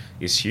 Travel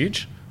is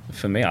huge.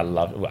 For me,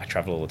 I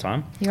travel all the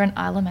time. You're an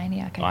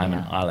Isle-maniac. I'm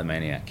an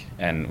Isle-maniac,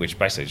 and which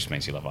basically just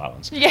means you love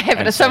islands. Yeah,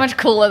 but it's so much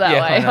cooler that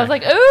way. I was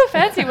like, ooh,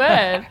 fancy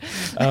word.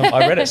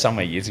 I read it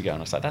somewhere years ago, and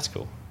I was like, that's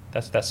cool.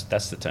 That's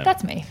the term.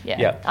 That's me.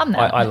 Yeah. I'm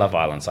that. I love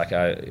islands. Like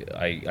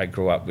I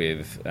grew up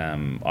with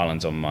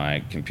islands on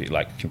my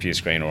computer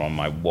screen or on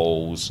my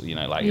walls. It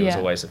was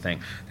always a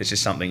thing. There's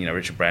just something.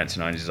 Richard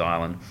Branson owns his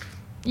island.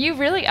 You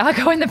really are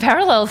going the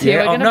parallels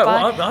here. Yeah, We're gonna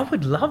buy... I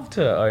would love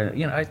to own,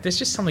 there's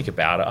just something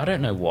about it. I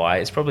don't know why.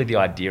 It's probably the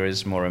idea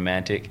is more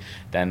romantic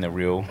than the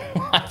real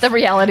life. The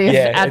reality of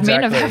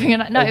admin exactly. of having it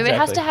has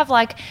Exactly. to have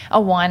like a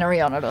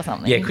winery on it or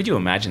something. Yeah, could you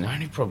imagine? The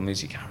only problem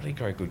is you can't really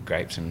grow good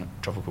grapes in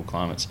tropical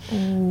climates.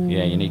 Ooh.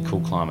 Yeah, you need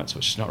cool climates,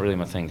 which is not really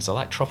my thing because I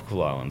like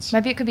tropical islands.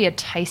 Maybe it could be a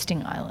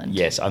tasting island.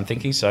 Yes, I'm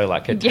thinking so,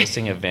 like a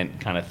tasting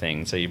event kind of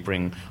thing. So you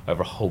bring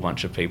over a whole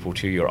bunch of people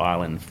to your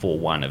island for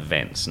one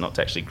event, not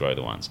to actually grow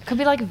the ones. Could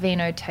be like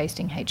Vino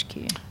Tasting HQ.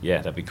 Yeah,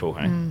 that'd be cool,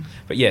 hey?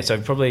 But yeah, so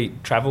probably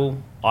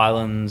travel,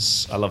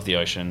 islands. I love the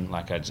ocean.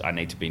 Like I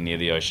need to be near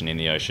the ocean, in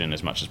the ocean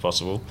as much as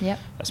possible. Yep.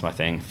 That's my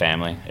thing.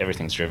 Family.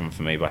 Everything's driven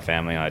for me by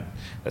family.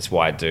 That's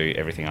why I do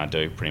everything I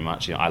do pretty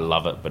much. I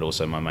love it, but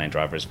also my main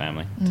driver is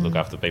family, to look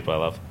after the people I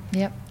love.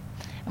 Yep.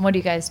 And what do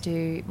you guys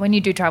do? When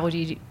you do travel, do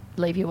you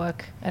leave your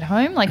work at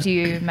home? Like, do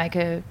you make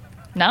a...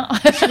 No?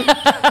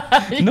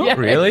 Not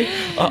really.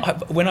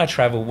 When I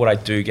travel, what I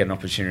do get an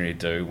opportunity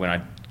to do when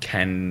I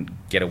can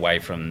get away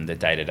from the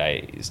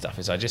day-to-day stuff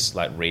is I just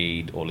like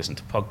read or listen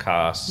to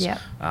podcasts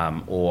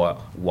or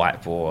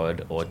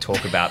whiteboard or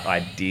talk about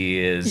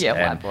ideas.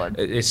 Yeah, whiteboard.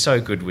 It's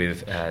so good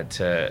with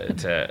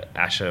to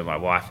Asha, my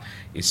wife,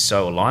 is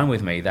so aligned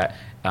with me that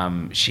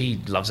she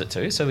loves it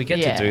too. So we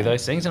get to do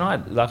those things, and I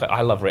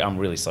love read. I'm a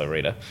really slow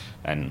reader,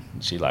 and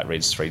she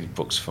reads 3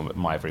 books from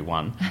my every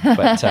one.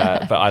 But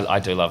I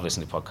do love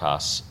listening to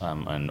podcasts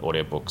and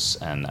audiobooks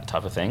and that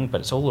type of thing.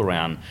 But it's all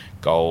around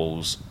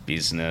goals,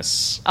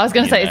 business. I was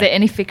going to say, is there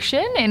any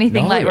fiction,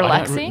 anything like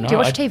relaxing? Do you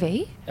watch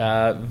TV?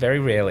 Very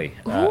rarely.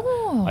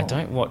 Ooh. I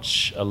don't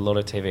watch a lot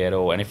of TV at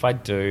all, and if I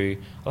do,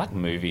 I like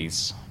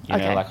movies.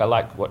 I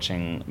like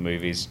watching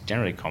movies,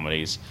 generally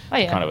comedies,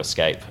 to kind of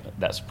escape.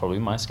 That's probably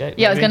my escape.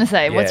 Yeah, maybe. I was going to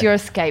say, what's your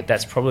escape?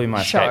 That's probably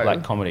my escape,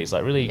 like comedies,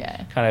 like really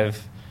kind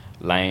of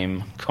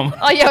lame comedy.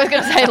 Oh yeah, I was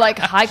going to say like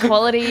high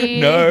quality.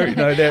 No,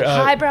 they're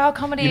highbrow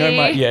comedy.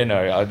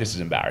 This is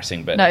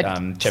embarrassing, but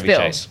Chevy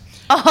Chase.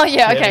 Oh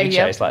yeah, okay,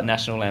 yeah. Chase, like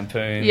National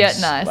Lampoons. Yeah,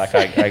 nice.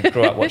 Like I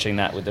grew up watching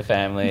that with the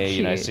family,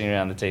 sitting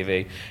around the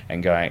TV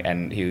and going.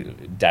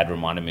 And Dad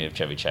reminded me of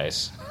Chevy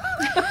Chase.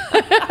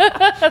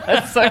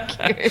 That's so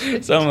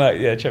cute. So I'm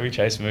like, Chevy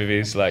Chase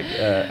movies. Like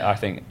I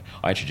think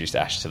I introduced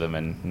Ash to them,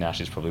 and now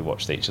she's probably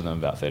watched each of them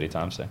about 30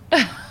 times. So.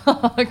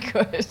 Oh,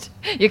 good.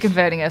 You're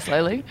converting her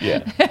slowly.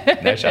 Yeah.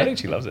 No, I think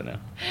she loves it now.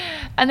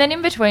 And then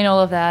in between all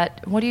of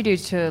that, what do you do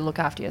to look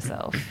after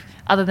yourself?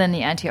 Other than the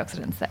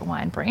antioxidants that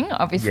wine bring,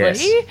 obviously.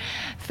 Yes.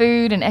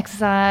 Food and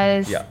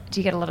exercise. Yeah. Do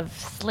you get a lot of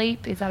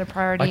sleep? Is that a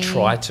priority? I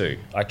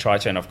try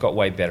to, and I've got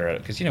way better at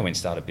it. Because, when you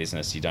start a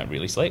business, you don't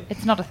really sleep.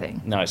 It's not a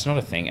thing. No, it's not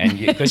a thing. And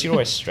because you're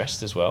always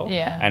stressed as well.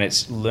 Yeah. And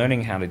it's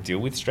learning how to deal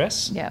with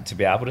stress to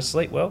be able to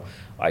sleep well.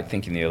 I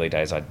think in the early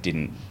days, I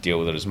didn't deal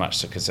with it as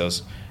much because there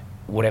was...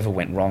 Whatever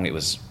went wrong, it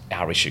was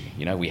our issue.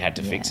 We had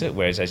to fix it.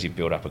 Whereas as you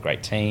build up a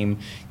great team,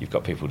 you've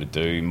got people to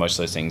do most of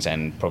those things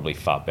and probably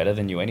far better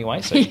than you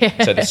anyway. So,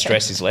 so the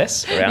stress is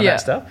less around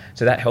that stuff.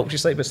 So that helps you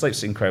sleep. But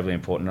sleep's incredibly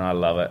important, and I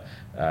love it.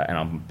 And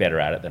I'm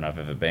better at it than I've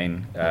ever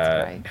been.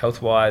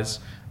 Health-wise,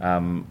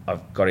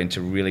 I've got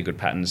into really good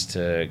patterns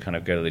to kind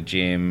of go to the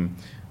gym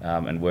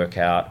and work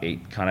out,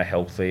 eat kind of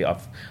healthy.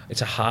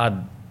 It's a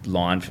hard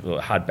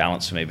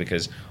balance for me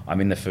because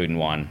I'm in the food and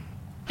wine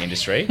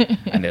industry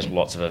and there's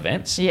lots of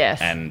events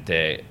and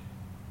they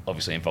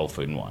obviously involve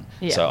food and wine.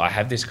 So I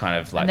have this kind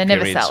of like... And they're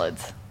never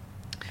salads.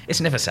 It's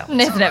never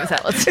salads. It's never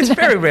salads. It's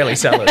very rarely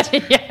salads.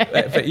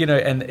 But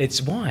and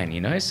it's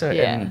wine, so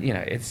and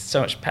it's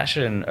so much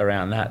passion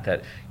around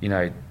that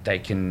they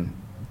can...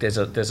 There's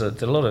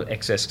a lot of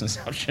excess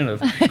consumption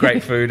of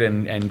great food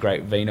and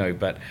great vino,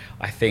 but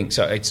I think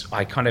so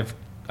I kind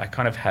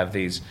of have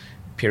these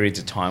periods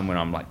of time when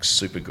I'm like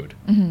super good.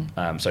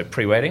 So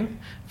pre-wedding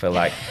for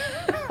like...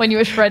 When you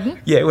were shredding?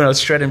 Yeah, when I was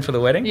shredding for the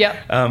wedding. Yep.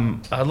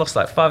 I lost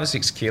like 5 or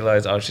 6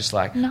 kilos. I was just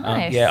like...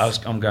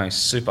 Nice. I'm going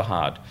super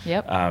hard.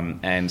 Yep.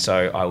 And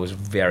so I was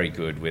very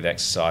good with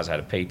exercise. I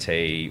had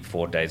a PT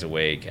 4 days a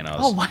week. And I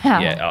was... Oh, wow.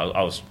 Yeah,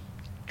 I was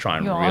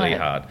trying really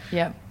hard.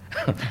 Yep.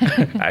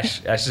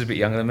 Ash is a bit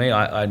younger than me.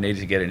 I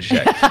needed to get in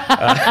shape.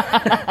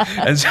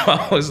 And so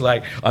I was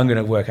like, I'm going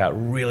to work out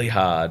really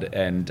hard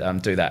and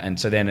do that. And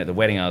so then at the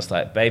wedding, I was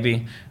like,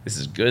 baby, this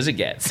is as good as it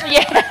gets.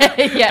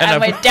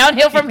 And we're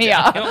downhill from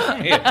here.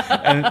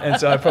 And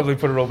so I probably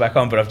put it all back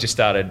on, but I've just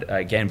started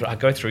again. But I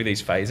go through these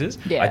phases.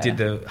 Yeah. I did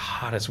the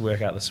hardest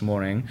workout this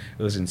morning.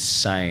 It was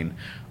insane.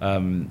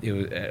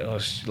 It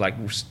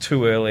was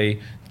too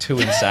early, too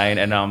insane,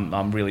 and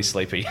I'm really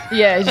sleepy.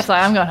 Yeah, it's just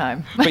like, I'm going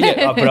home.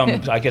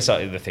 But I guess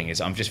the thing is,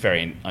 I'm just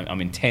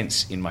I'm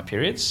intense in my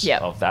periods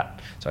of that.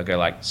 So I go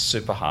like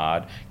super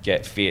hard,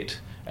 get fit,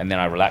 and then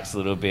I relax a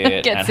little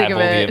bit and have all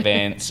the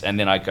events, and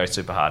then I go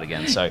super hard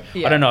again. So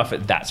I don't know if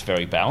that's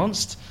very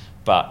balanced,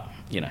 but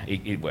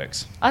it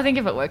works. I think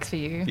if it works for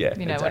you,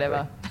 exactly.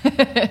 Whatever.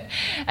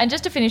 And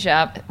just to finish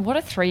up, what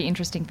are 3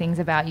 interesting things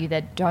about you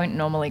that don't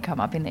normally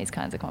come up in these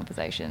kinds of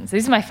conversations?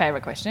 This is my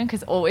favourite question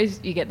because always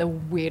you get the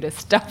weirdest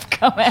stuff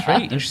come out.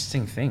 3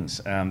 interesting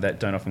things that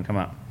don't often come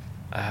up.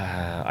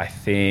 I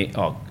think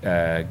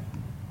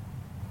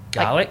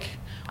Garlic.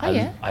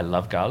 yeah. I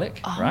love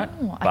garlic, Oh, right?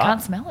 I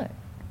can't smell it.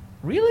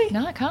 Really?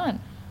 No, I can't.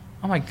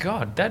 Oh my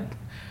God,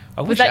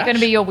 Was that going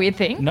to be your weird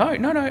thing? No,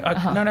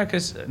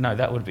 because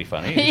that would be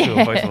funny if we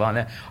were both aligned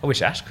there. I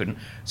wish Ash couldn't.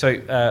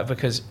 So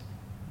because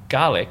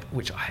garlic,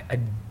 which I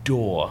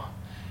adore,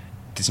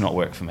 does not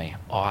work for me.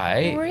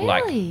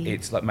 Really?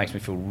 It's like makes me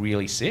feel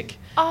really sick.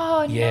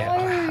 Oh,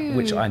 Yeah,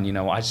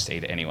 no. I just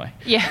eat it anyway.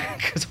 Yeah.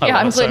 'Cause I love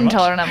I'm it so gluten much.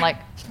 tolerant. I'm like,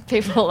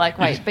 people are like,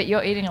 wait, but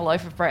you're eating a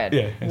loaf of bread.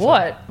 Yeah, exactly.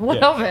 What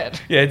Yeah. of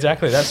it? Yeah,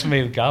 exactly. That's for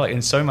me with garlic,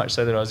 and so much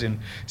so that I was in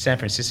San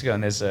Francisco,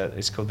 and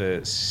it's called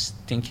the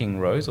Stinking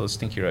Rose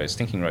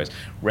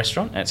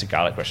restaurant, and it's a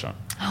garlic restaurant.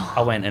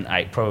 I went and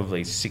ate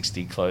probably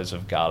 60 cloves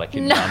of garlic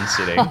in one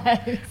sitting.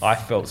 I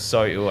felt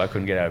so ill I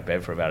couldn't get out of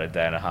bed for about a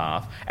day and a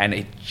half, and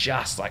it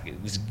just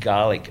this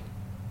garlic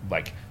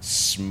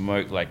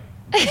smoke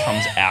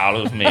comes out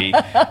of me,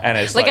 and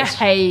it's Like a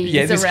haze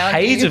Yeah, this around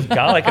haze you. of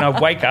garlic, and I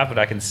wake up and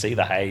I can see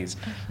the haze.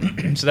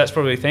 So that's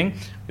probably a thing.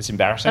 It's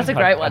embarrassing. That's a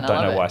great one. I don't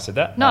I know love why it. I said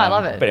that. No, I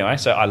love it. But anyway,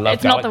 so I love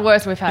It's garlic. not the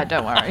worst we've had,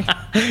 don't worry.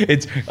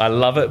 I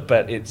love it,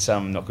 but it's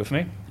not good for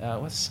me.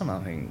 What's some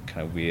other thing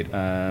kind of weird?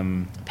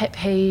 Pet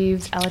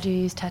peeves,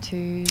 allergies,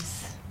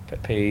 tattoos.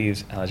 Pet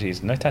peeves,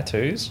 allergies, no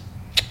tattoos.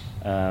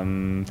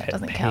 That Pet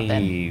doesn't count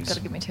then. peeves. Got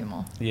to give me 2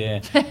 more.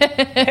 Yeah.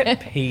 Pet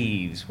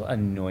peeves. What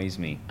annoys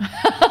me?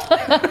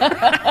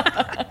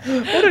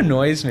 What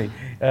annoys me?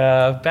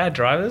 Bad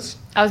drivers.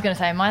 I was going to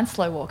say, mine's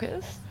slow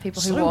walkers.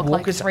 People who Slow walk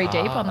walkers 3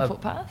 deep on the are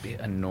footpath. A bit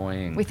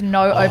annoying. With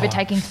no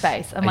overtaking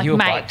space. I'm Are like, you a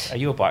mate. Are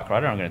you a bike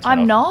rider? I'm going to turn I'm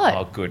off. not.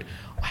 Oh, good.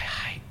 I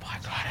hate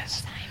bike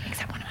riders.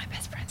 Except one of my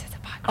best friends is a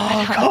bike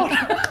Oh rider.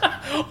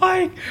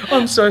 God!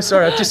 I'm so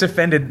sorry. I've just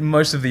offended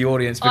most of the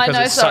audience I because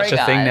know, it's such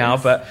sorry, a thing now.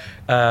 guys.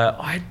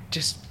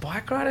 But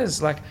bike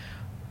riders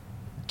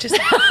just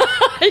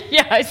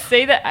Yeah, I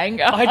see the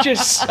anger. I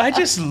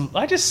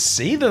just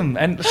see them,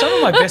 and some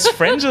of my best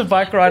friends are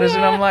bike riders,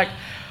 and I'm like,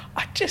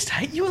 I just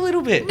hate you a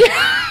little bit.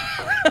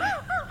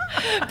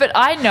 But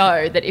I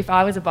know that if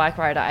I was a bike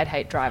rider, I'd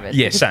hate drivers.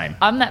 Yeah, Because same.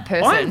 I'm that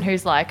person Fine.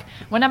 who's like,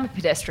 when I'm a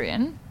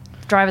pedestrian,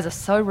 drivers are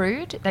so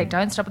rude. They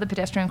don't stop at the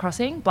pedestrian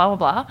crossing, blah, blah,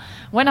 blah.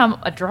 When I'm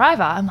a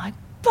driver, I'm like,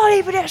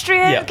 bloody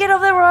pedestrian, Yeah. get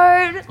off the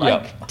road.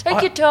 Like, Yeah.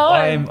 take your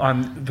time.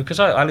 I'm because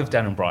I live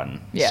down in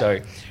Brighton, Yeah. so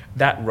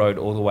that road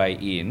all the way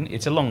in,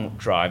 it's a long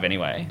drive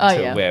anyway Oh,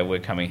 to yeah. where we're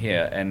coming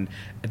here, and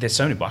there's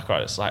so many bike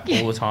riders all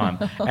the time,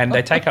 and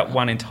they take up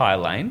one entire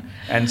lane,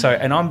 and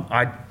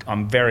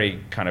I'm very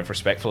kind of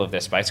respectful of their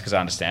space because I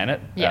understand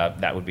it. Yeah.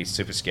 That would be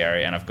super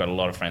scary, and I've got a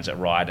lot of friends that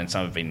ride, and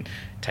some have been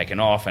taken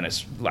off, and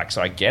it's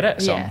so I get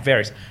it. So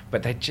Yeah.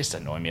 but they just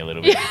annoy me a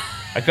little bit.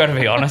 I've got to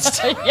be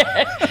honest.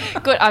 Yeah.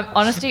 Good.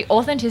 Honesty,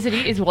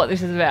 authenticity is what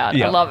this is about.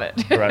 Yeah. I love it.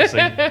 Right,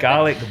 so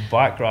garlic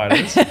bike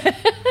riders.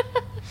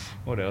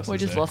 What else? We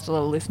is just there? lost a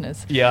little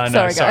listeners. Yeah, I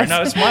know. Sorry, guys.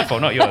 No, it's my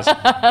fault, not yours.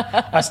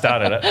 I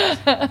started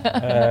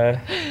it.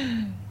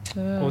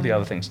 All the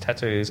other things: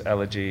 tattoos,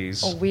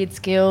 allergies, Or weird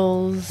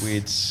skills.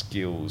 weird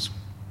skills.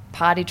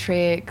 Party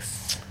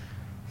tricks.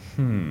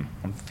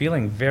 I'm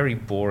feeling very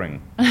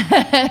boring.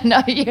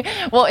 No,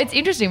 well, it's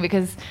interesting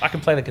because... I can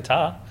play the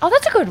guitar. Oh,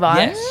 that's a good one.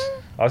 Yes.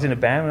 I was in a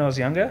band when I was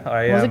younger.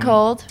 What was it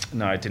called?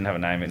 No, it didn't have a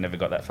name. It never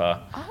got that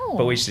far. Oh.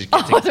 But we used to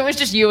Oh, get so it was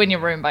just you in your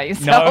room by No,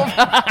 yourself.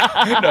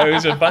 no, it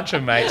was a bunch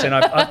of mates, and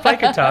I've played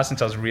guitar since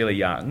I was really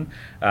young.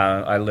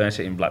 I learnt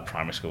it in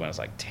primary school when I was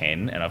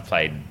 10, and I've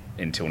played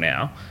until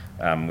now,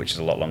 which is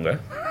a lot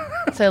longer.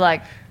 So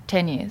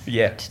 10 years.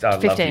 Yeah, I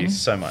 15, love you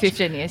so much.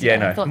 15 years, Yeah,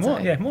 yeah, I no, thought more,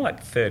 so. yeah, more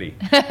like 30.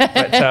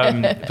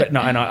 But no,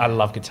 and I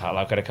love guitar.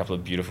 I've got a couple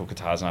of beautiful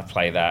guitars, and I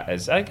play that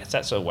I guess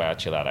that's a way I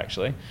chill out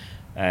actually,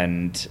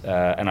 and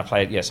I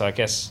play it. Yeah, so I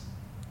guess.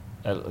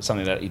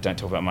 Something that you don't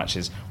talk about much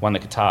is one, the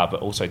guitar, but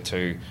also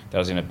two, that I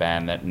was in a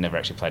band that never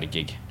actually played a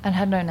gig. And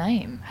had no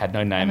name. Had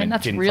no name I mean, and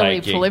that's didn't really play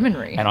a gig.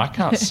 preliminary. And I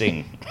can't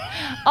sing.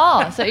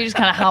 Oh, so you just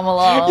kind of hum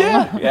along.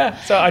 yeah.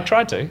 So I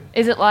tried to.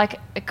 Is it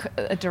like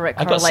a direct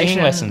I got correlation?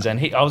 singing lessons, and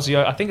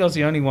I think I was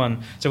the only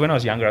one. So when I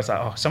was younger, I was like,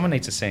 oh, someone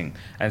needs to sing.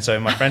 And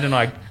so my friend and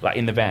I,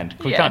 in the band,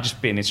 we Yeah. can't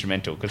just be an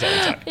instrumental because that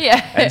would suck.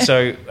 Yeah. And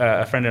so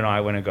a friend and I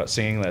went and got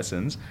singing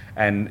lessons,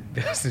 and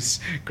there was this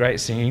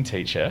great singing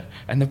teacher,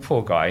 and the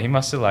poor guy, he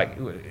must have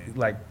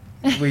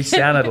we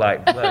sounded like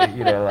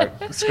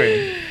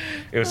screaming.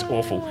 It was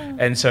awful.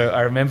 And so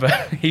I remember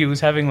he was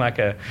having like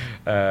a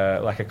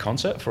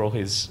concert for all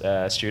his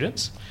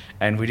students,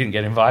 and we didn't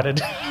get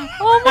invited.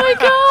 Oh my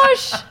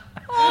gosh.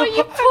 Oh,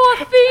 you poor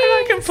And thing.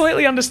 I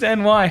completely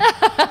understand why.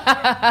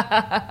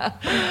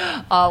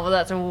 Oh, well,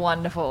 that's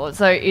wonderful.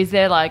 So is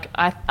there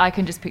I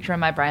can just picture in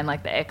my brain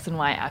the X and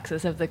Y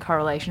axis of the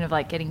correlation of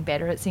getting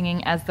better at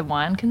singing as the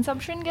wine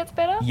consumption gets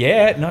better?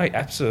 Yeah, no,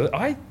 absolutely.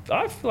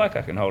 I feel like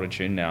I can hold a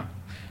tune now.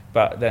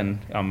 But then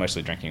I'm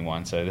mostly drinking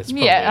wine, so that's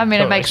probably Yeah, I mean,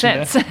 it makes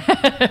correlation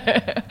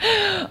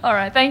sense. All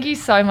right. Thank you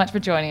so much for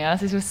joining us.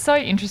 This was so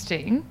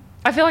interesting.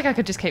 I feel like I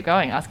could just keep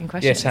going asking Yeah,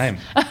 questions. same.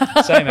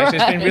 Same, actually.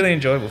 It's been really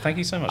enjoyable. Thank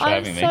you so much for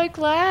having me. I'm so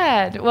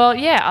glad. Well,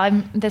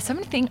 yeah, there's so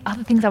many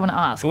other things I want to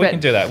ask. Well, we can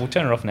do that. We'll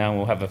turn it off now and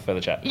we'll have a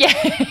further chat.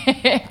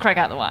 Yeah, crack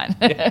out the wine.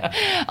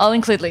 I'll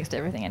include links to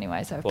everything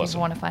anyway, so if people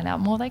want to find out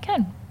more, they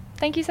can.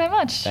 Thank you so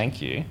much.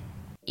 Thank you.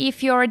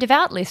 If you're a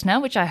devout listener,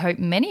 which I hope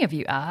many of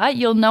you are,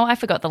 you'll know I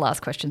forgot the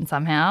last question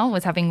somehow.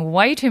 Was having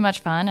way too much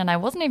fun and I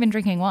wasn't even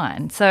drinking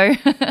wine. So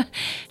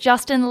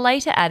Justin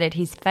later added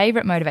his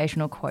favourite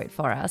motivational quote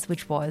for us,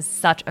 which was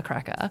such a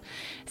cracker.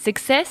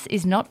 Success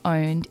is not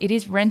owned, it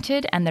is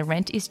rented, and the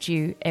rent is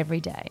due every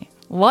day.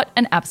 What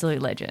an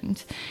absolute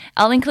legend.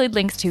 I'll include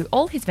links to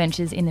all his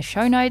ventures in the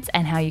show notes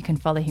and how you can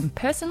follow him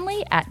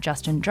personally at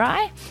Justin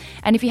Dry.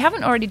 And if you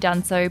haven't already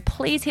done so,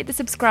 please hit the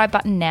subscribe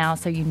button now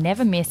so you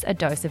never miss a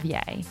dose of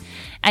yay.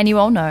 And you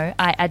all know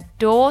I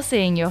adore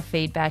seeing your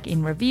feedback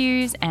in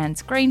reviews and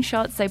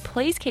screenshots, so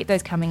please keep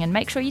those coming and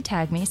make sure you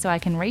tag me so I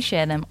can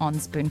reshare them on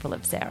Spoonful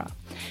of Sarah.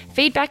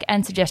 Feedback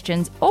and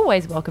suggestions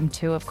always welcome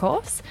too, of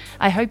course.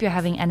 I hope you're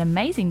having an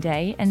amazing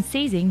day and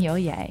seizing your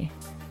yay.